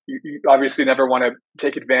you obviously never want to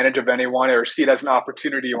take advantage of anyone or see it as an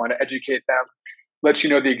opportunity. You want to educate them, let you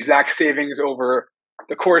know the exact savings over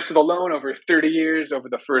the course of the loan, over 30 years, over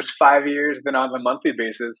the first 5 years, then on a monthly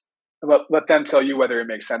basis. Let them tell you whether it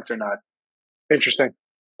makes sense or not. Interesting.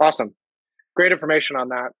 Awesome. Great information on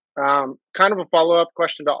that. Kind of a follow-up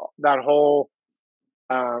question to that whole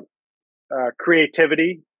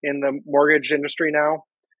creativity in the mortgage industry now.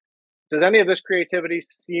 Does any of this creativity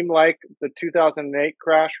seem like the 2008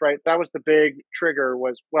 crash, right? That was the big trigger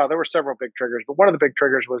there were several big triggers, but one of the big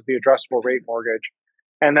triggers was the addressable rate mortgage.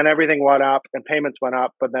 And then everything went up and payments went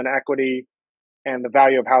up, but then equity and the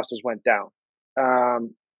value of houses went down.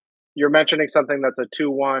 you're mentioning something that's a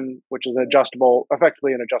 2-1, which is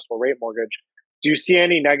effectively an adjustable rate mortgage. Do you see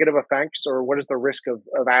any negative effects, or what is the risk of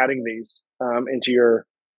adding these into your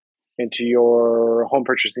home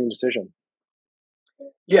purchasing decision?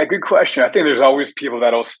 Yeah, good question. I think there's always people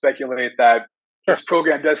that'll speculate that this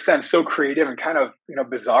program does sound so creative and kind of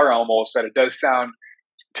bizarre almost, that it does sound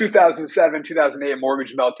 2007, 2008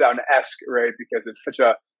 mortgage meltdown-esque, right? Because it's such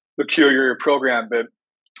a peculiar program. But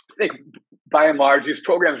I think by and large, these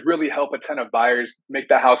programs really help a ton of buyers make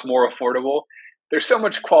the house more affordable. There's so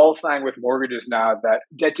much qualifying with mortgages now that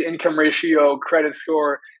debt to income ratio, credit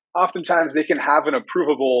score, oftentimes they can have an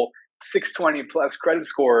approvable 620 plus credit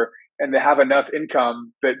score and they have enough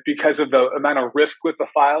income, but because of the amount of risk with the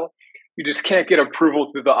file, you just can't get approval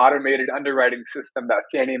through the automated underwriting system that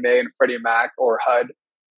Fannie Mae and Freddie Mac or HUD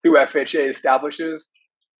through FHA establishes.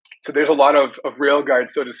 So there's a lot of rail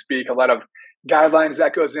guards, so to speak, a lot of guidelines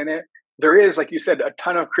that goes in it. There is, like you said, a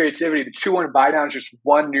ton of creativity. The 2-1 buy down is just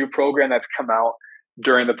one new program that's come out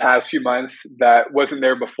during the past few months that wasn't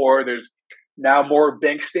there before. There's now more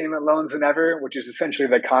bank statement loans than ever, which is essentially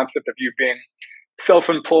the concept of you being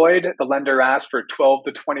self-employed. The lender asks for 12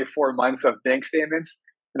 to 24 months of bank statements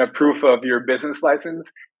and a proof of your business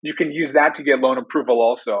license. You can use that to get loan approval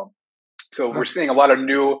also. So we're seeing a lot of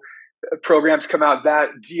new programs come out. That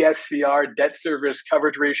DSCR, debt service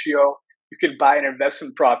coverage ratio, you can buy an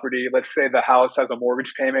investment property. Let's say the house has a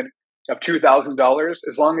mortgage payment of $2,000.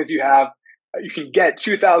 As long as you can get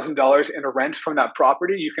 $2,000 in a rent from that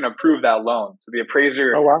property, you can approve that loan. So the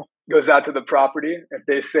appraiser goes out to the property. If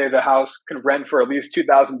they say the house can rent for at least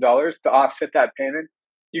 $2,000 to offset that payment,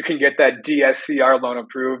 you can get that DSCR loan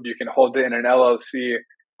approved. You can hold it in an LLC.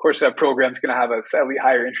 Of course, that program is going to have a slightly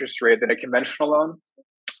higher interest rate than a conventional loan.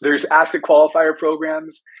 There's asset qualifier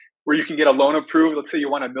programs where you can get a loan approved. Let's say you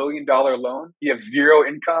want $1 million loan. You have zero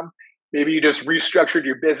income. Maybe you just restructured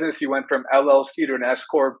your business. You went from LLC to an S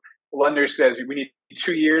Corp. The lender says we need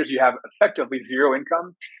 2 years. You have effectively zero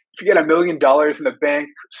income. If you get $1 million in the bank,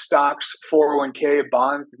 stocks, 401k,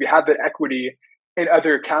 bonds, if you have the equity in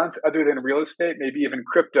other accounts other than real estate, maybe even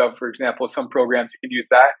crypto, for example, some programs you can use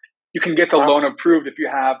that. You can get the loan approved if you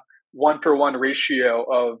have 1-for-1 ratio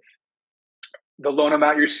of the loan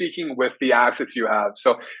amount you're seeking with the assets you have.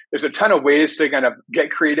 So there's a ton of ways to kind of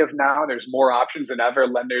get creative now. There's more options than ever.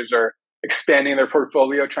 Lenders are expanding their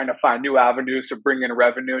portfolio, trying to find new avenues to bring in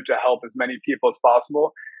revenue to help as many people as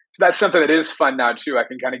possible. So that's something that is fun now too. I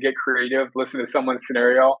can kind of get creative, listen to someone's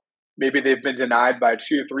scenario. Maybe they've been denied by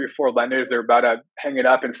 2, 3, 4 lenders. They're about to hang it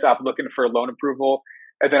up and stop looking for a loan approval.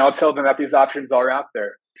 And then I'll tell them that these options are out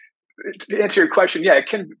there. To answer your question, yeah, it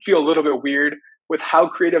can feel a little bit weird with how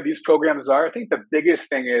creative these programs are. I think the biggest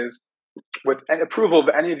thing is with an approval of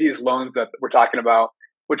any of these loans that we're talking about,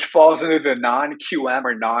 which falls into the non-QM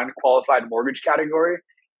or non-qualified mortgage category,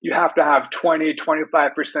 you have to have 20,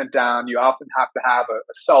 25% down. You often have to have a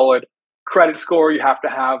solid credit score. You have to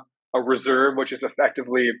have a reserve, which is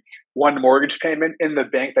effectively one mortgage payment in the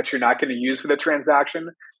bank that you're not going to use for the transaction.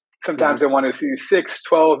 Sometimes they want to see 6,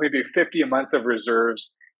 12, maybe 50 months of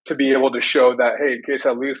reserves to be able to show that, hey, in case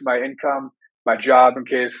I lose my income, my job, in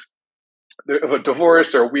case of a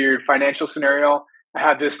divorce or a weird financial scenario, I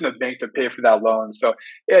have this in the bank to pay for that loan. So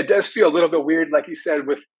yeah, it does feel a little bit weird, like you said,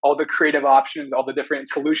 with all the creative options, all the different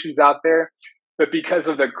solutions out there. But because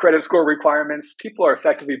of the credit score requirements, people are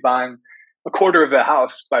effectively buying a quarter of the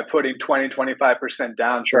house by putting 20, 25%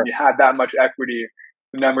 down. So when you have that much equity,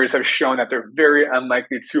 the numbers have shown that they're very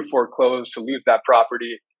unlikely to foreclose, to lose that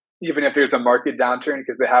property, even if there's a market downturn,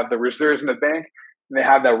 because they have the reserves in the bank and they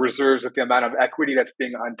have that reserves with the amount of equity that's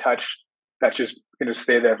being untouched. That's just going to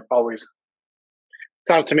stay there always.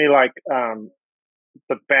 Sounds to me like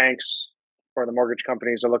the banks or the mortgage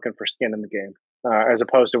companies are looking for skin in the game, as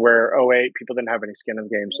opposed to where 2008 people didn't have any skin in the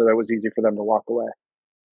game, so that was easy for them to walk away.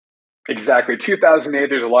 Exactly. 2008,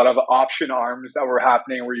 there's a lot of option arms that were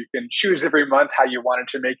happening where you can choose every month how you wanted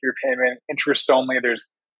to make your payment, interest only. There's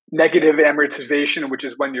negative amortization, which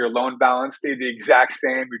is when your loan balance stayed the exact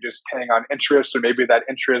same. You're just paying on interest, or maybe that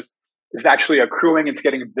interest is actually accruing. It's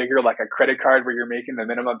getting bigger, like a credit card where you're making the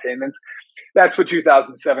minimum payments. That's what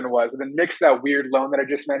 2007 was. And then mix that weird loan that I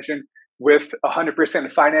just mentioned with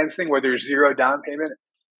 100% financing where there's zero down payment.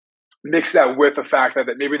 Mix that with the fact that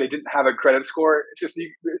maybe they didn't have a credit score. It's just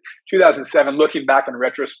 2007, looking back in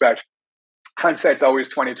retrospect, hindsight's always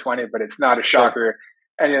 2020, but it's not a shocker.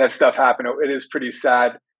 Any of that stuff happened. It is pretty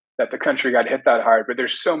sad that the country got hit that hard, but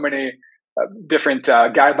there's so many different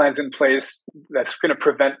guidelines in place that's going to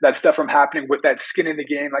prevent that stuff from happening, with that skin in the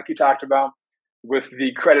game, like you talked about, with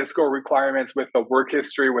the credit score requirements, with the work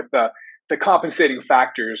history, with the compensating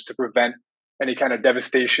factors to prevent any kind of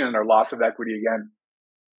devastation or loss of equity again.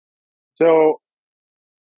 So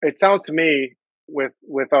it sounds to me with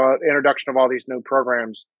introduction of all these new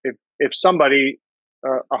programs, if somebody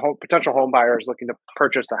potential home buyer is looking to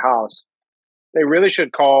purchase a house, they really should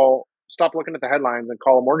stop looking at the headlines and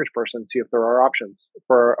call a mortgage person, see if there are options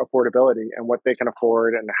for affordability and what they can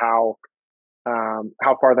afford and how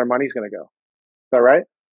far their money's going to go. Is that right?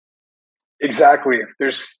 Exactly.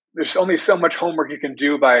 There's only so much homework you can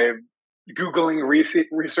do by Googling,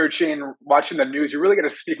 researching, watching the news. You really got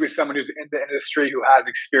to speak with someone who's in the industry, who has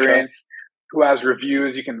experience, who has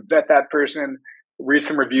reviews. You can vet that person, read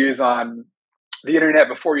some reviews on the internet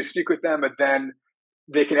before you speak with them, but then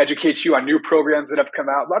they can educate you on new programs that have come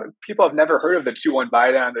out. A lot of people have never heard of the 2-1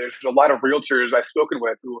 buy down. There's a lot of realtors I've spoken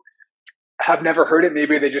with who have never heard it.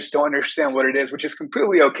 Maybe they just don't understand what it is, which is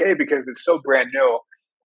completely okay because it's so brand new.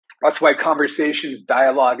 That's why conversations,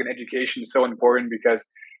 dialogue, and education is so important, because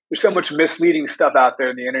there's so much misleading stuff out there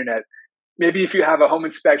on the internet. Maybe if you have a home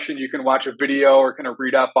inspection, you can watch a video or kind of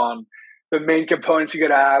read up on the main components you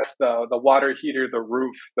get asked, the water heater, the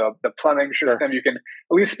roof, the plumbing system. Sure. You can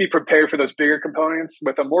at least be prepared for those bigger components.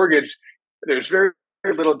 With a mortgage, there's very,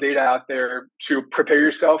 very little data out there to prepare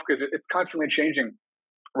yourself because it's constantly changing,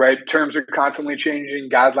 right? Terms are constantly changing,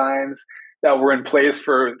 guidelines that were in place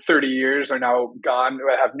for 30 years are now gone.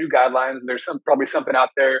 We have new guidelines. There's probably something out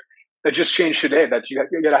there that just changed today that you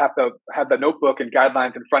gotta have to have the notebook and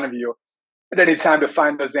guidelines in front of you at any time to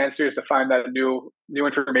find those answers, to find that new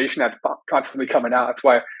information that's constantly coming out. That's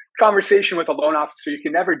why conversation with a loan officer, you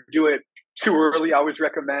can never do it too early. I always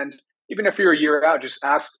recommend, even if you're a year out, just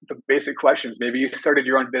ask the basic questions. Maybe you started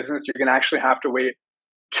your own business, you're gonna actually have to wait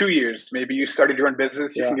 2 years. Maybe you started your own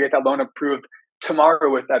business, you can get that loan approved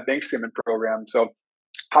tomorrow with that bank statement program. So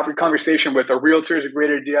having a conversation with a realtor is a great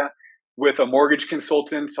idea, with a mortgage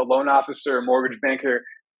consultant, a loan officer, a mortgage banker,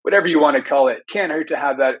 whatever you want to call it. Can't hurt to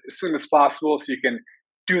have that as soon as possible so you can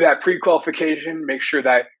do that pre-qualification, make sure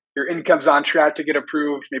that your income's on track to get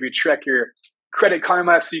approved, maybe check your Credit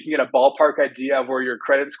Karma so you can get a ballpark idea of where your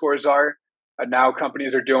credit scores are. Now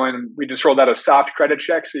companies are we just rolled out a soft credit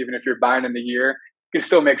check, so even if you're buying in the year, you can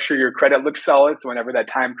still make sure your credit looks solid. So whenever that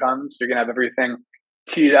time comes, you're going to have everything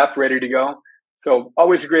teed up, ready to go. So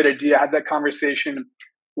always a great idea. Have that conversation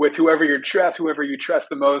with whoever you trust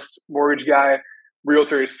the most, mortgage guy,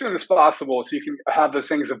 realtor, as soon as possible. So you can have those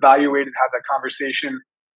things evaluated, have that conversation,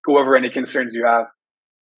 go over any concerns you have.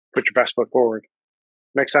 Put your best foot forward.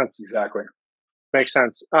 Makes sense. Exactly. Makes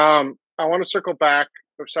sense. I want to circle back.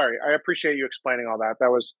 Sorry, I appreciate you explaining all that. That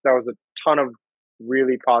was a ton of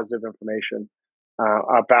really positive information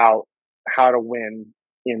about how to win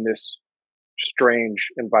in this strange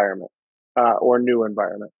environment or new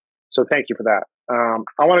environment. So thank you for that.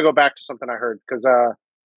 I want to go back to something I heard because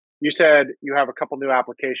you said you have a couple new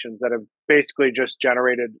applications that have basically just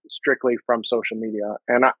generated strictly from social media.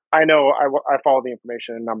 And I know I follow the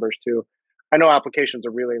information and numbers too. I know applications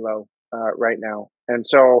are really low right now. And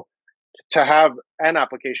so to have an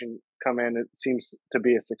application come in, it seems to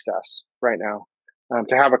be a success right now.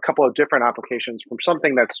 To have a couple of different applications from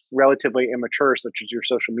something that's relatively immature, such as your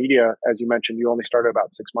social media, as you mentioned, you only started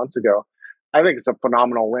about 6 months ago. I think it's a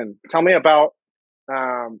phenomenal win. Tell me about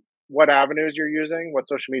what avenues you're using, what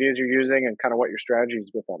social medias you're using, and kind of what your strategies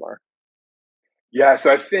with them are. Yeah,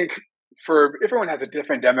 so I think for everyone has a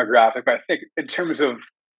different demographic, but I think in terms of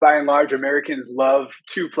by and large, Americans love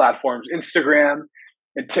two platforms, Instagram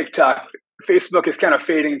and TikTok. Facebook is kind of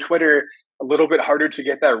fading. Twitter, a little bit harder to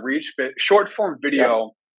get that reach, but short form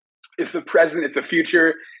video is the present, it's the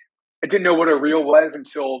future. I didn't know what a reel was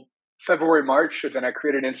until February, March, and then I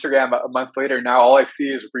created Instagram a month later. Now all I see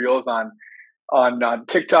is reels on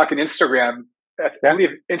TikTok and Instagram. I believe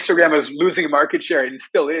Instagram is losing market share and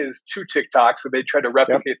still is to TikTok, so they try to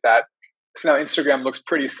replicate that. So now Instagram looks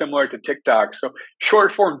pretty similar to TikTok. So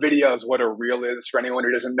short form video is what a reel is for anyone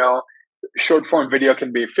who doesn't know. Short form video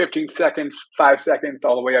can be 15 seconds, 5 seconds,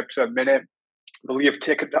 all the way up to a minute. I believe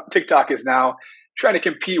TikTok is now trying to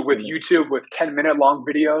compete with YouTube with 10-minute long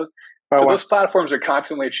videos. So those platforms are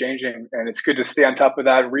constantly changing, and it's good to stay on top of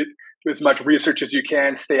that. Do as much research as you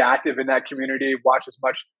can, stay active in that community, watch as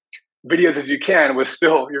much videos as you can. With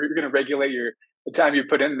still, you're going to regulate the time you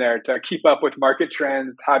put in there to keep up with market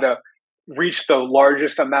trends, how to reach the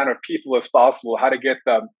largest amount of people as possible, how to get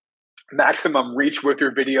the maximum reach with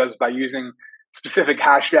your videos by using specific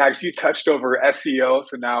hashtags. You touched over SEO,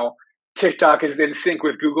 so now TikTok is in sync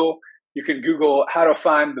with Google. You can Google how to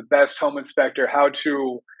find the best home inspector,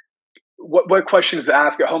 what questions to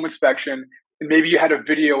ask at home inspection, and maybe you had a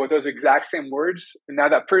video with those exact same words, and now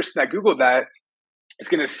that person that Googled that is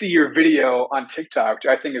going to see your video on TikTok, which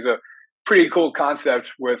I think is a pretty cool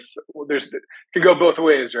concept. It could go both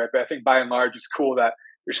ways, right? But I think by and large, it's cool that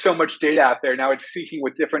there's so much data out there. Now it's seeking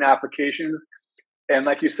with different applications. And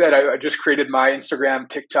like you said, I just created my Instagram,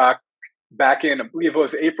 TikTok back in, I believe it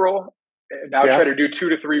was April. And now I try to do 2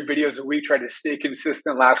 to 3 videos a week, try to stay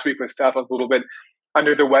consistent. Last week was tough. I was a little bit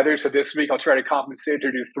under the weather. So this week I'll try to compensate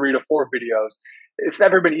to do 3 to 4 videos. It's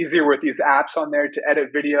never been easier with these apps on there to edit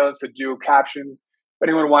videos, to do captions. If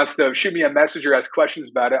anyone wants to shoot me a message or ask questions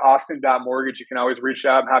about it, austin.mortgage, you can always reach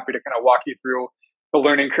out. I'm happy to kind of walk you through the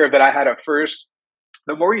learning curve that I had at first.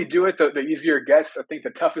 The more you do it, the easier it gets. I think the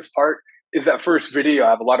toughest part is that first video.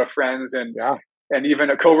 I have a lot of friends and even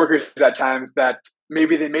coworkers at times that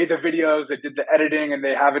maybe they made the videos, they did the editing, and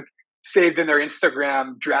they haven't saved in their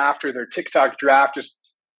Instagram draft or their TikTok draft. Just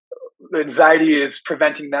the anxiety is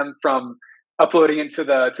preventing them from uploading it to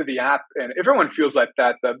the app. And everyone feels like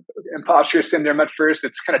that. The imposter syndrome at first,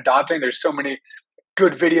 it's kind of daunting. There's so many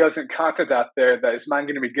good videos and content out there that is mine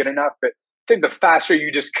going to be good enough? But I think the faster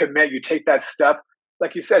you just commit, you take that step.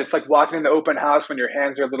 Like you said, it's like walking in the open house when your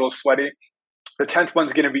hands are a little sweaty. The 10th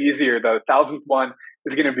one's going to be easier. The 1,000th one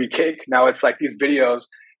is going to be cake. Now it's like these videos.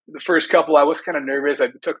 The first couple, I was kind of nervous.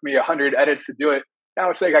 It took me 100 edits to do it. Now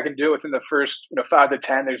it's like I can do it within the first 5 to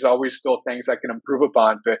 10. There's always still things I can improve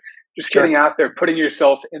upon. But just getting out there, putting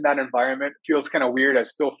yourself in that environment feels kind of weird. I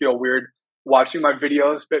still feel weird watching my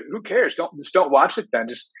videos, but who cares? Don't watch it then.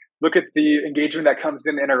 Just look at the engagement that comes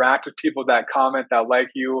in, interact with people that comment, that like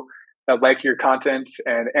you, that like your content,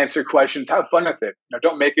 and answer questions. Have fun with it.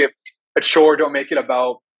 Don't make it a chore. Don't make it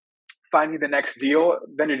about finding the next deal.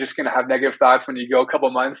 Then you're just going to have negative thoughts when you go a couple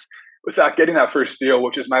months without getting that first deal,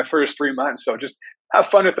 which is my first 3 months. So just have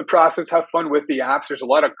fun with the process. Have fun with the apps. There's a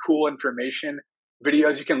lot of cool information,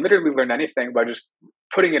 videos. You can literally learn anything by just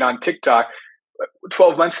putting it on TikTok.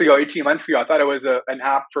 12 months ago, 18 months ago, I thought it was an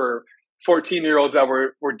app for 14-year-olds that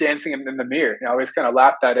were dancing in the mirror. I always kind of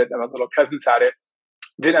laughed at it. My little cousins had it.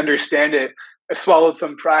 Didn't understand it. I swallowed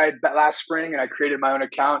some pride that last spring and I created my own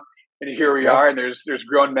account. And here we are. And there's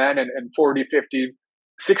grown men and 40, 50,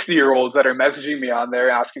 60-year-olds that are messaging me on there,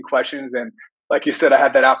 asking questions. And like you said, I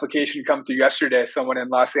had that application come through yesterday. Someone in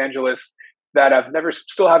Los Angeles that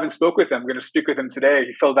still haven't spoke with him. I'm going to speak with him today.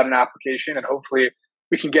 He filled out an application and hopefully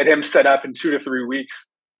we can get him set up in 2 to 3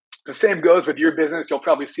 weeks. The same goes with your business. You'll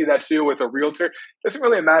probably see that too with a realtor. It doesn't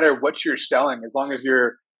really matter what you're selling. As long as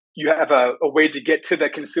you have a way to get to the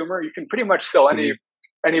consumer, you can pretty much sell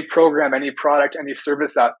any program, any product, any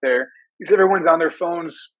service out there. Because everyone's on their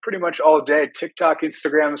phones pretty much all day. TikTok,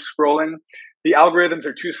 Instagram, scrolling. The algorithms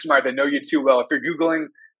are too smart. They know you too well. If you're Googling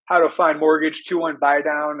how to find mortgage, 2-1 buy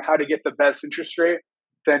down, how to get the best interest rate,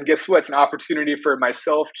 then guess what? It's an opportunity for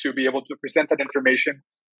myself to be able to present that information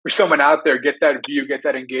for someone out there, get that view, get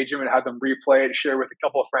that engagement, have them replay it, share with a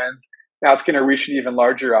couple of friends. Now it's going to reach an even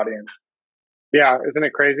larger audience. Yeah, isn't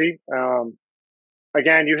it crazy?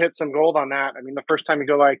 Again, you hit some gold on that. I mean, the first time you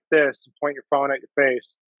go like this, point your phone at your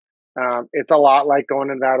face, it's a lot like going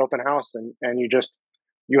into that open house and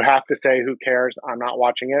you have to say, who cares? I'm not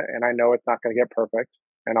watching it. And I know it's not going to get perfect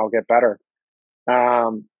and I'll get better.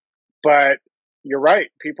 But you're right.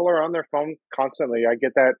 People are on their phone constantly. I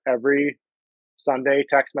get that every Sunday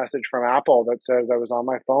text message from Apple that says I was on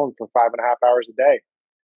my phone for 5.5 hours a day.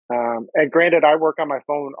 And granted, I work on my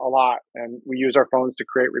phone a lot and we use our phones to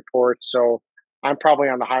create reports. So I'm probably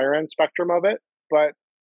on the higher end spectrum of it, but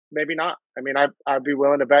maybe not. I mean, I'd be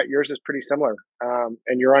willing to bet yours is pretty similar.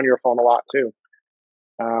 And you're on your phone a lot too.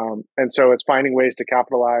 And so it's finding ways to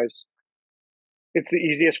capitalize. It's the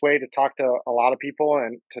easiest way to talk to a lot of people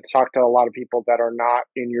and to talk to a lot of people that are not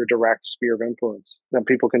in your direct sphere of influence. Then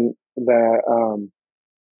people can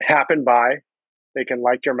happen by, they can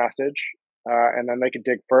like your message, and then they can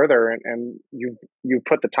dig further. And you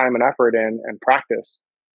put the time and effort in and practice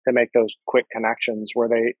to make those quick connections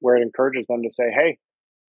where it encourages them to say, hey,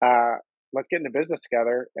 let's get into business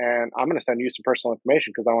together, and I'm going to send you some personal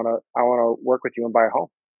information because I want to work with you and buy a home.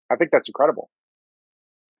 I think that's incredible.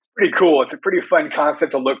 Pretty cool. It's a pretty fun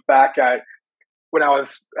concept to look back at. When I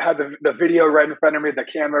had the video right in front of me, the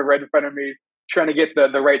camera right in front of me, trying to get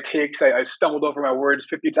the right takes, I stumbled over my words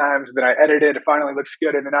 50 times. Then I edited. It finally looks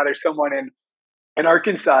good. And then now there's someone in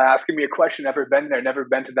Arkansas asking me a question. Never been there. Never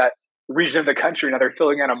been to that region of the country. Now they're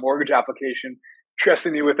filling out a mortgage application,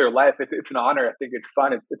 trusting me with their life. It's an honor. I think it's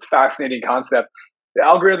fun. It's a fascinating concept. The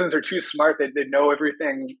algorithms are too smart. They know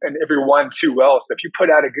everything and everyone too well. So if you put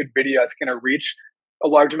out a good video, it's going to reach a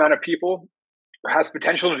large amount of people or has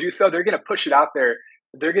potential to do so. They're going to push it out there.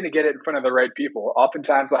 They're going to get it in front of the right people.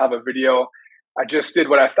 Oftentimes I'll have a video. I just did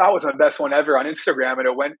what I thought was my best one ever on Instagram and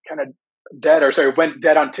it went it went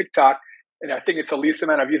dead on TikTok. And I think it's the least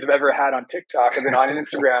amount of views I've ever had on TikTok. And then on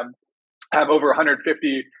Instagram, I have over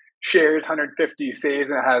 150 shares, 150 saves,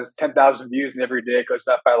 and it has 10,000 views, and every day it goes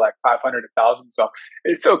up by like 500 to 1,000. So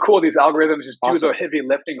it's so cool. These algorithms just do the heavy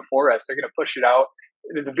lifting for us. They're going to push it out.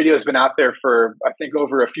 The video has been out there for, I think,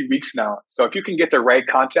 over a few weeks now. So if you can get the right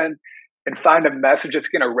content and find a message that's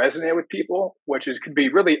going to resonate with people, which could be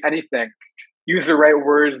really anything, use the right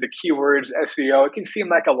words, the keywords, SEO. It can seem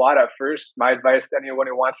like a lot at first. My advice to anyone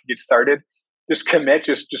who wants to get started, just commit,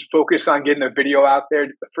 just focus on getting the video out there.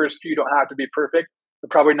 The first few don't have to be perfect. They're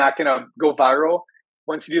probably not going to go viral.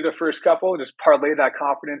 Once you do the first couple, just parlay that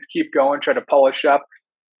confidence, keep going, try to polish up,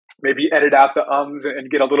 maybe edit out the ums and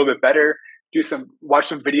get a little bit better. Watch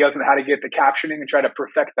some videos on how to get the captioning and try to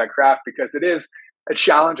perfect that craft, because it is a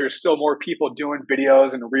challenge. There's still more people doing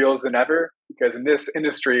videos and reels than ever, because in this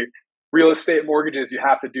industry, real estate mortgages, you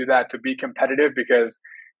have to do that to be competitive, because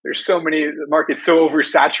there's so many, the market's so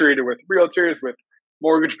oversaturated with realtors, with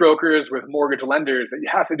mortgage brokers, with mortgage lenders, that you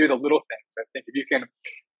have to do the little things. I think if you can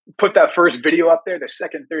put that first video up there, the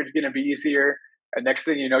second, third is going to be easier. And next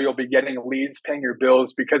thing you know, you'll be getting leads, paying your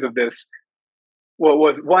bills, because of this. What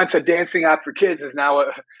was once a dancing app for kids is now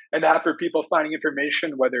an app for people finding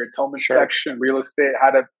information, whether it's home inspection, real estate,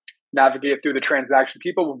 how to navigate through the transaction.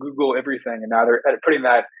 People will Google everything, and now they're putting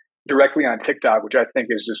that directly on TikTok, which I think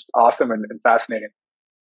is just awesome and fascinating.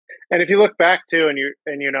 And if you look back too,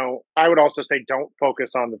 I would also say don't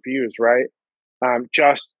focus on the views, right?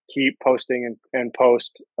 Just keep posting and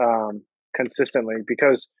post consistently,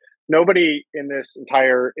 because nobody in this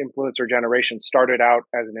entire influencer generation started out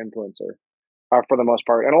as an influencer. For the most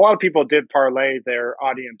part. And a lot of people did parlay their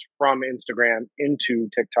audience from Instagram into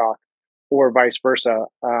TikTok or vice versa.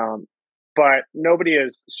 But nobody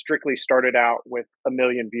has strictly started out with 1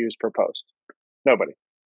 million views per post. Nobody.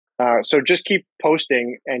 So just keep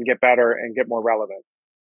posting and get better and get more relevant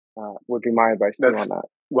would be my advice on that.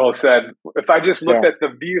 Well said. If I just looked at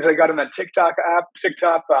the views I got in that TikTok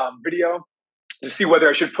video to see whether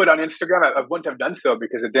I should put on Instagram, I wouldn't have done so,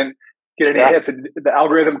 because it didn't get any hits. The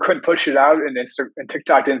algorithm couldn't push it out, and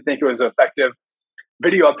TikTok didn't think it was an effective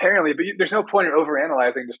video, apparently. But there's no point in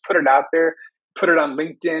overanalyzing. Just put it out there, put it on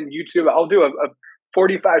LinkedIn, YouTube. I'll do a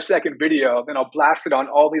 45-second video, then I'll blast it on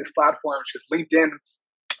all these platforms. Because LinkedIn,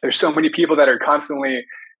 there's so many people that are constantly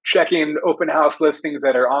checking open house listings,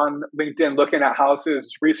 that are on LinkedIn, looking at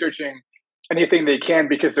houses, researching anything they can,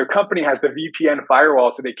 because their company has the VPN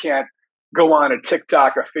firewall, so they can't go on a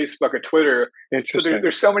TikTok, a Facebook, a Twitter. So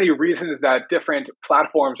there's so many reasons that different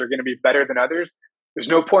platforms are going to be better than others. There's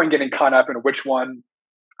no point in getting caught up in which one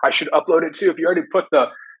I should upload it to. If you already put the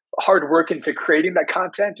hard work into creating that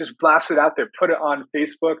content, just blast it out there. Put it on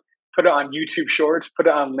Facebook, put it on YouTube Shorts, put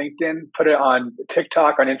it on LinkedIn, put it on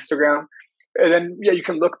TikTok, on Instagram. And then, you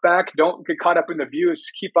can look back. Don't get caught up in the views.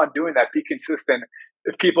 Just keep on doing that. Be consistent.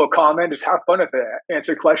 If people comment, just have fun with it.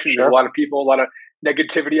 Answer questions. There's a lot of people, a lot of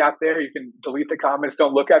negativity out there. You can delete the comments.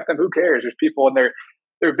 Don't look at them. Who cares? There's people in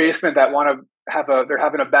their basement that they're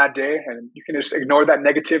having a bad day, and you can just ignore that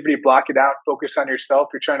negativity, block it out, focus on yourself.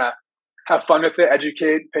 You're trying to have fun with it,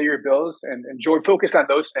 educate, pay your bills, and enjoy. Focus on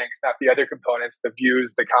those things, not the other components, the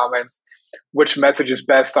views, the comments, which message is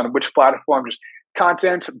best on which platform. Just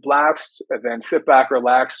content, blast, and then sit back,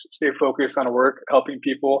 relax, stay focused on work, helping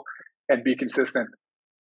people, and be consistent.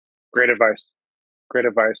 Great advice.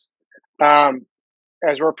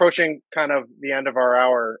 As we're approaching kind of the end of our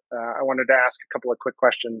hour, I wanted to ask a couple of quick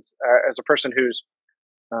questions. As a person who's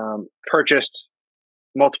purchased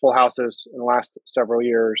multiple houses in the last several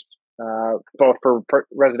years, both for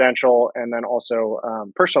residential and then also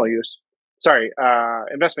personal use,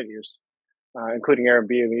 investment use, including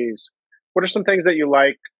Airbnbs. What are some things that you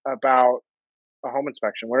like about a home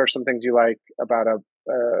inspection? What are some things you like about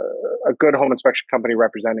a good home inspection company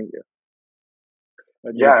representing you?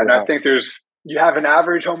 And I think you have an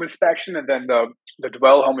average home inspection, and then the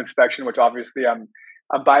dwell home inspection, which obviously I'm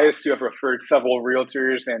biased to. Have referred several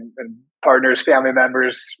realtors and partners, family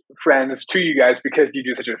members, friends to you guys, because you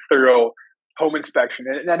do such a thorough home inspection.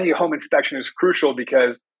 And any home inspection is crucial,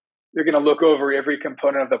 because you're going to look over every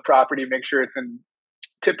component of the property, make sure it's in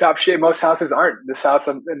tip-top shape. Most houses aren't. This house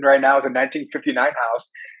I'm in right now is a 1959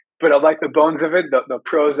 house, but I like the bones of it. The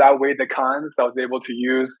pros outweighed the cons. I was able to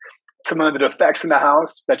use some of the defects in the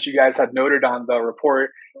house that you guys had noted on the report,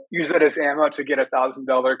 use that as ammo to get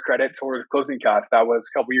 $1,000 credit towards closing costs. That was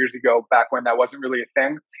a couple years ago, back when that wasn't really a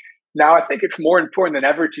thing. Now, I think it's more important than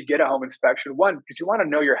ever to get a home inspection. One, because you want to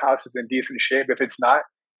know your house is in decent shape. If it's not,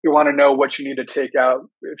 you want to know what you need to take out.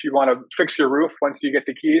 If you want to fix your roof once you get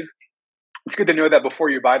the keys, it's good to know that before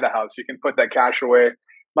you buy the house. You can put that cash away.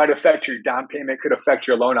 Might affect your down payment, could affect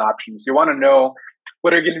your loan options. You want to know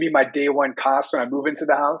what are going to be my day one costs when I move into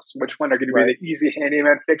the house, which one are going to be the easy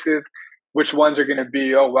handyman fixes, which ones are going to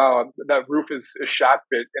be, oh, wow, that roof is shot,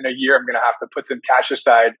 but in a year I'm going to have to put some cash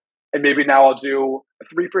aside. And maybe now I'll do a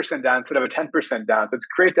 3% down instead of a 10% down. So it's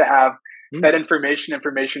great to have that information.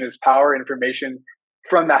 Information is power. Information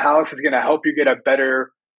from the house is going to help you get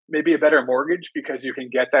maybe a better mortgage because you can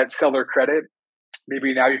get that seller credit.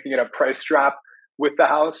 Maybe now you can get a price drop with the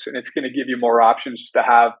house, and it's going to give you more options to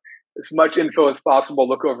have as much info as possible,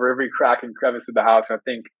 look over every crack and crevice of the house. And I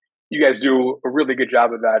think you guys do a really good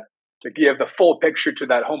job of that to give the full picture to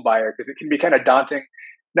that home buyer, because it can be kind of daunting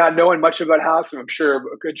not knowing much about house. And I'm sure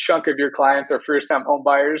a good chunk of your clients are first-time home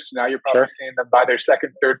buyers. Now you're probably seeing them buy their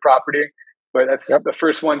second, third property, but that's the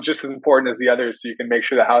first one just as important as the others. So you can make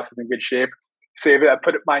sure the house is in good shape. Save it. I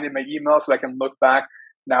put mine in my email so I can look back.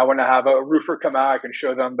 Now when I have a roofer come out, I can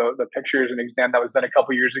show them the pictures and exam that was done a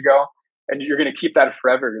couple years ago. And you're going to keep that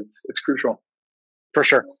forever. It's crucial. For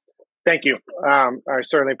sure. Thank you. I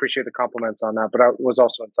certainly appreciate the compliments on that, but it was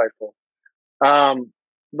also insightful.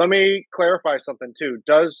 Let me clarify something too.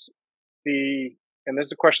 And this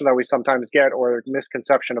is a question that we sometimes get, or a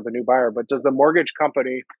misconception of a new buyer, but does the mortgage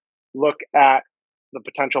company look at the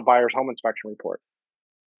potential buyer's home inspection report?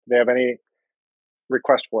 Do they have any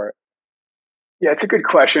request for it? Yeah, it's a good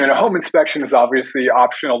question. And a home inspection is obviously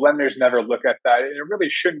optional. Lenders never look at that. And it really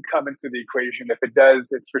shouldn't come into the equation. If it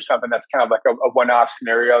does, it's for something that's kind of like a one-off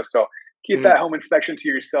scenario. So keep that home inspection to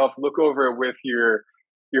yourself. Look over it with your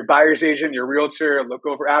buyer's agent, your realtor. Look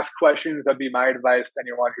over, ask questions. That'd be my advice to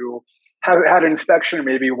anyone who hasn't had an inspection or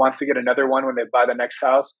maybe wants to get another one when they buy the next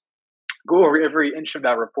house. Go over every inch of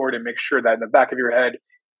that report and make sure that in the back of your head,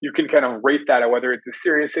 you can kind of rate that, whether it's a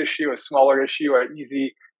serious issue, a smaller issue, an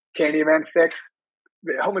easy Candyman fix.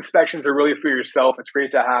 Home inspections are really for yourself. It's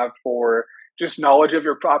great to have for just knowledge of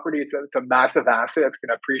your property. It's a massive asset. It's going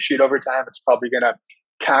to appreciate over time. It's probably going to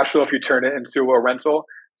cash flow if you turn it into a rental.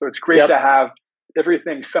 So it's great to have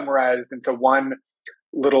everything summarized into one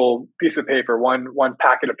little piece of paper, one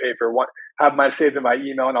packet of paper. Have mine saved in my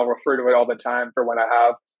email, and I'll refer to it all the time for when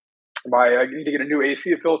I need to get a new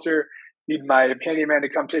AC filter, need my handyman to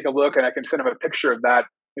come take a look, and I can send him a picture of that.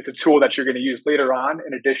 It's a tool that you're going to use later on,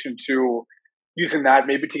 in addition to using that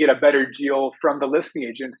maybe to get a better deal from the listing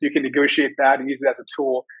agent. So you can negotiate that and use it as a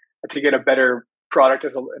tool to get a better product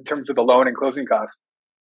in terms of the loan and closing costs.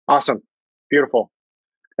 Awesome. Beautiful.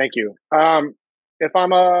 Thank you. If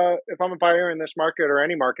I'm a buyer in this market or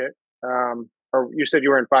any market, or you said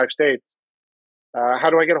you were in 5 states, how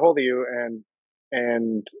do I get a hold of you,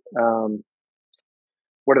 and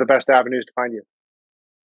what are the best avenues to find you?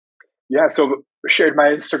 Yeah, so I shared my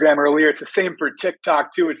Instagram earlier. It's the same for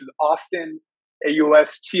TikTok too. It's Austin,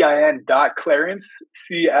 AUSTIN.Clarence, CLARENCE.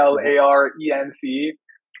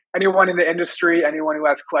 Anyone in the industry, anyone who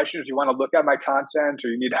has questions, you want to look at my content or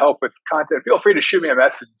you need help with content, feel free to shoot me a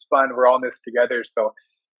message. It's fun. We're all in this together. So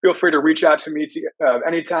feel free to reach out to me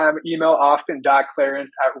anytime. Email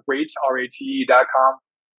austin.clarence@rate.com.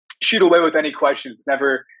 Shoot away with any questions. It's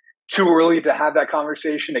never too early to have that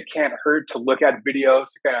conversation. It can't hurt to look at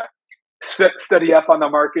videos, to kind of study up on the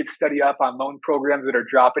market, study up on loan programs that are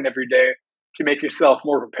dropping every day to make yourself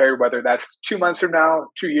more prepared, whether that's 2 months from now,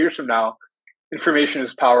 2 years from now. Information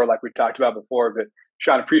is power, like we talked about before. But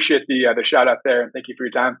Sean, appreciate the shout out there, and thank you for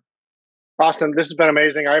your time. Austin, this has been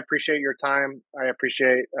amazing. I appreciate your time. I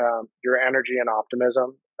appreciate your energy and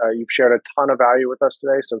optimism. You've shared a ton of value with us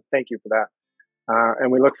today, so thank you for that.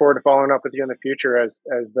 And we look forward to following up with you in the future as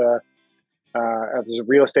the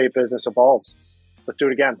real estate business evolves. Let's do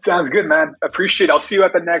it again. Sounds good, man. Appreciate it. I'll see you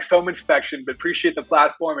at the next home inspection, but appreciate the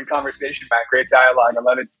platform and conversation, man. Great dialogue. I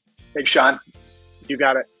love it. Thanks, Sean. You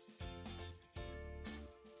got it.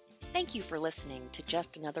 Thank you for listening to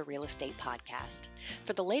Just Another Real Estate Podcast.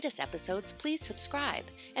 For the latest episodes, please subscribe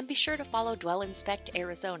and be sure to follow Dwell Inspect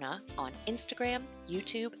Arizona on Instagram,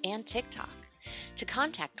 YouTube, and TikTok. To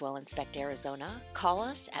contact Dwell Inspect Arizona, call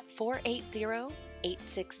us at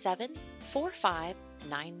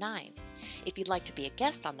 480-867-4599. If you'd like to be a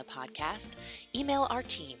guest on the podcast, email our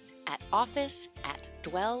team at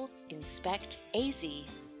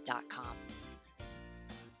office@dwellinspectaz.com.